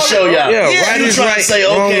trying to show y'all. Yeah, right he was is trying right, to say,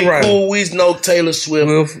 wrong okay, is right. cool, we know Taylor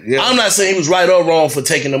Swift. I'm not saying he was right or wrong for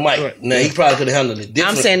taking the mic. Now, he probably could have handled it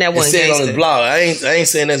different. I'm saying that wasn't and said gangster. on his blog. I ain't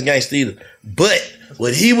saying that's gangster either. But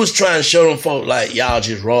what he was trying to show them folk, like, y'all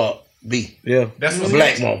just robbed B. Yeah. That's a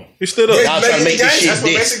black woman. He stood up. Y'all trying to make this shit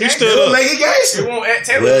dick. He stood up. Make it gangster. It won't add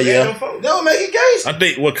Taylor. Well, yeah. They don't make it gangster. I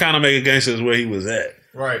think what kind of make a gangster is where he was at.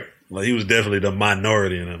 Right. Like he was definitely the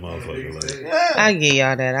minority in that motherfucker. Like, I give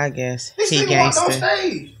y'all that, I guess. This He nigga walked on gangster.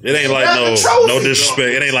 stage. it ain't like Grab the no trophy. disrespect.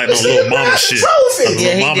 It ain't like This no little nigga mama grabbed the shit. trophy. Like, Yeah,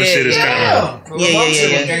 little he mama did. shit is kind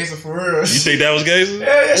Yeah. Gangster for real. of. You think that was gangster?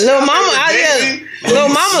 Lil Mama, Lil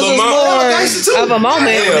Mama's was more of a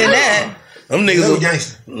moment than that. Them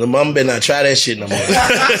niggas, the mama better not try that shit no more.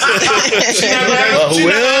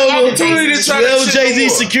 Whoever Jay-Z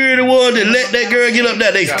security was that let that girl get up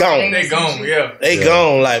there, they gone. They gone, yeah. They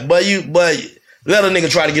gone. Like, but let a nigga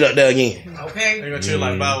try to get up there again. Okay. They gonna chill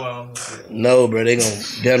like Bow Wow. No, bro, they gonna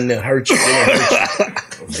damn near hurt you.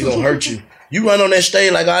 They gonna hurt you. You run on that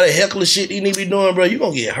stage like all that heckler shit you need to be doing, bro. You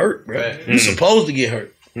gonna get hurt, bro. You supposed to get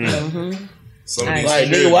hurt. Like,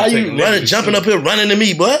 nigga, why you jumping up here running to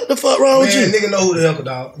me, boy? What the fuck wrong with you? Nigga know who the heckle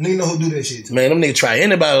dog. Nigga know who do that shit. Man, them niggas try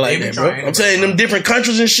anybody like that, bro. I'm telling you, them different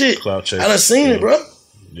countries and shit. I done seen it, bro.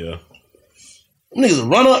 Yeah. Them niggas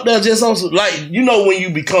run up there just on some, like, you know when you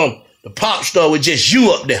become the pop star with just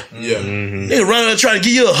you up there. Yeah. They run up there trying to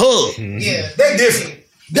give you a hug. Yeah, they different.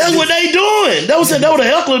 That's what they doing. That was a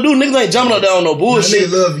heckler do. Niggas ain't jumping up there on no bullshit.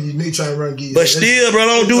 Nigga love you. Nigga trying to run give you. But still, bro,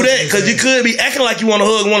 don't do that because you could be acting like you want to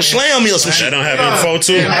hug and want to slam me or some shit. That don't have info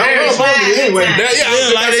too. Anyway,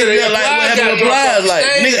 like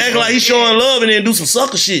nigga acting like he's showing love and then do some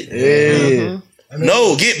sucker shit. Yeah.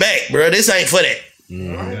 No, get back, bro. This ain't for that.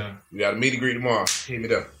 Yeah. We got a meet and greet tomorrow. Hit me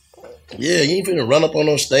up. Yeah, you ain't finna run up on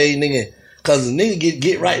no stage, nigga. Cause the nigga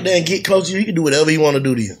get right there and get close to you. He can do whatever he want to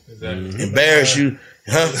do to you. Exactly. Embarrass you,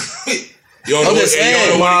 huh? I'm just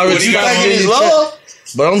saying,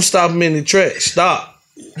 but I'm stopping in the track. Stop.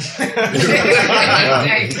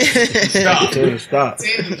 Stop.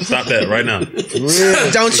 Stop that right now.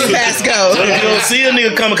 Don't you pass go. So you don't see a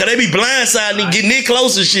nigga coming because they be blindsiding and getting it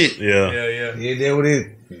close and shit. Yeah. Yeah, that's what it is.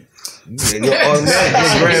 Your automatic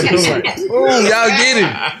just grab through like, oh, y'all get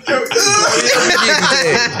him.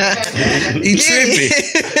 He tripping.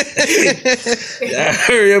 Y'all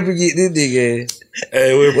hurry up and get this nigga.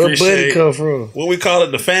 Hey, we Where appreciate Buddy come from? what we call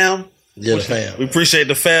it, the fam. Yeah, the fam. We appreciate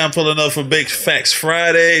the fam pulling up for Big Facts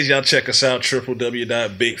Fridays. Y'all check us out,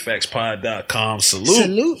 www.bigfactspod.com.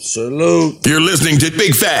 Salute. You're listening to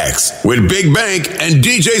Big Facts with Big Bank and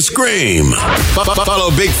DJ Scream.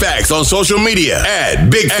 Follow Big Facts on social media at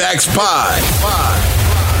Big Facts Pod.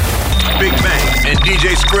 Big Bank and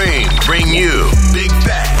DJ Scream bring you Big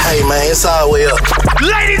Facts. Hey man, it's all the way up.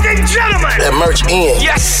 Ladies and gentlemen, That merch in.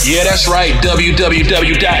 yes. Yeah, that's right.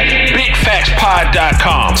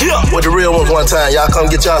 www.bigfactspod.com. Yeah. With the real ones one time. Y'all come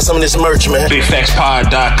get y'all some of this merch, man.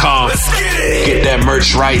 Bigfactspod.com. Get that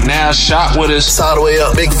merch right now. Shop with us. It's all the way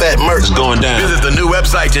up. Big fat merch. It's going down. Visit the new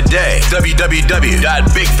website today,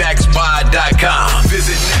 www.bigfactspod.com.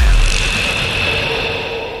 Visit now.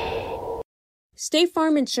 State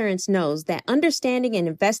Farm Insurance knows that understanding and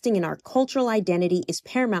investing in our cultural identity is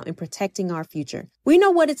paramount in protecting our future. We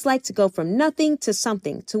know what it's like to go from nothing to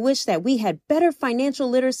something, to wish that we had better financial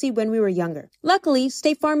literacy when we were younger. Luckily,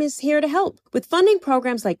 State Farm is here to help with funding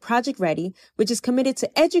programs like Project Ready, which is committed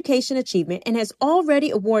to education achievement and has already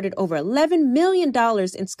awarded over $11 million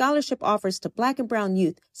in scholarship offers to Black and Brown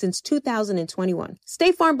youth since 2021.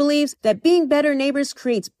 State Farm believes that being better neighbors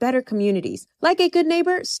creates better communities. Like a good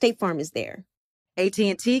neighbor, State Farm is there.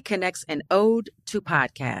 AT&T connects an ode to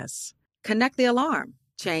podcasts. Connect the alarm.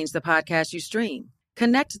 Change the podcast you stream.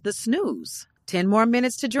 Connect the snooze. 10 more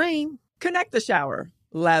minutes to dream. Connect the shower.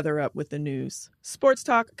 Lather up with the news, sports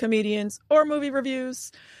talk, comedians, or movie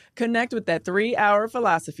reviews. Connect with that 3-hour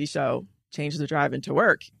philosophy show. Change the drive into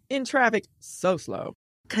work in traffic so slow.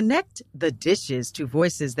 Connect the dishes to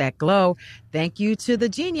voices that glow. Thank you to the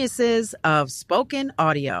geniuses of spoken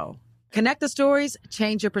audio. Connect the stories,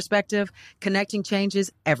 change your perspective. Connecting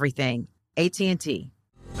changes everything. AT&T.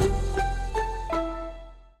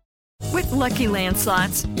 With Lucky Land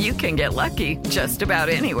Slots, you can get lucky just about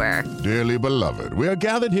anywhere. Dearly beloved, we are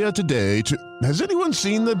gathered here today to... Has anyone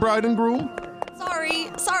seen the bride and groom?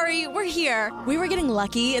 Sorry, we're here. We were getting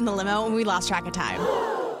lucky in the limo and we lost track of time.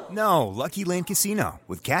 No, Lucky Land Casino,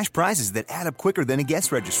 with cash prizes that add up quicker than a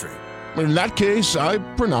guest registry. In that case, I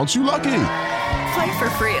pronounce you lucky. Play for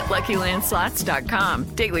free at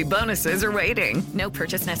LuckyLandSlots.com. Daily bonuses are waiting. No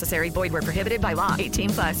purchase necessary. Void where prohibited by law.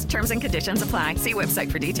 18+. Terms and conditions apply. See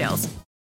website for details.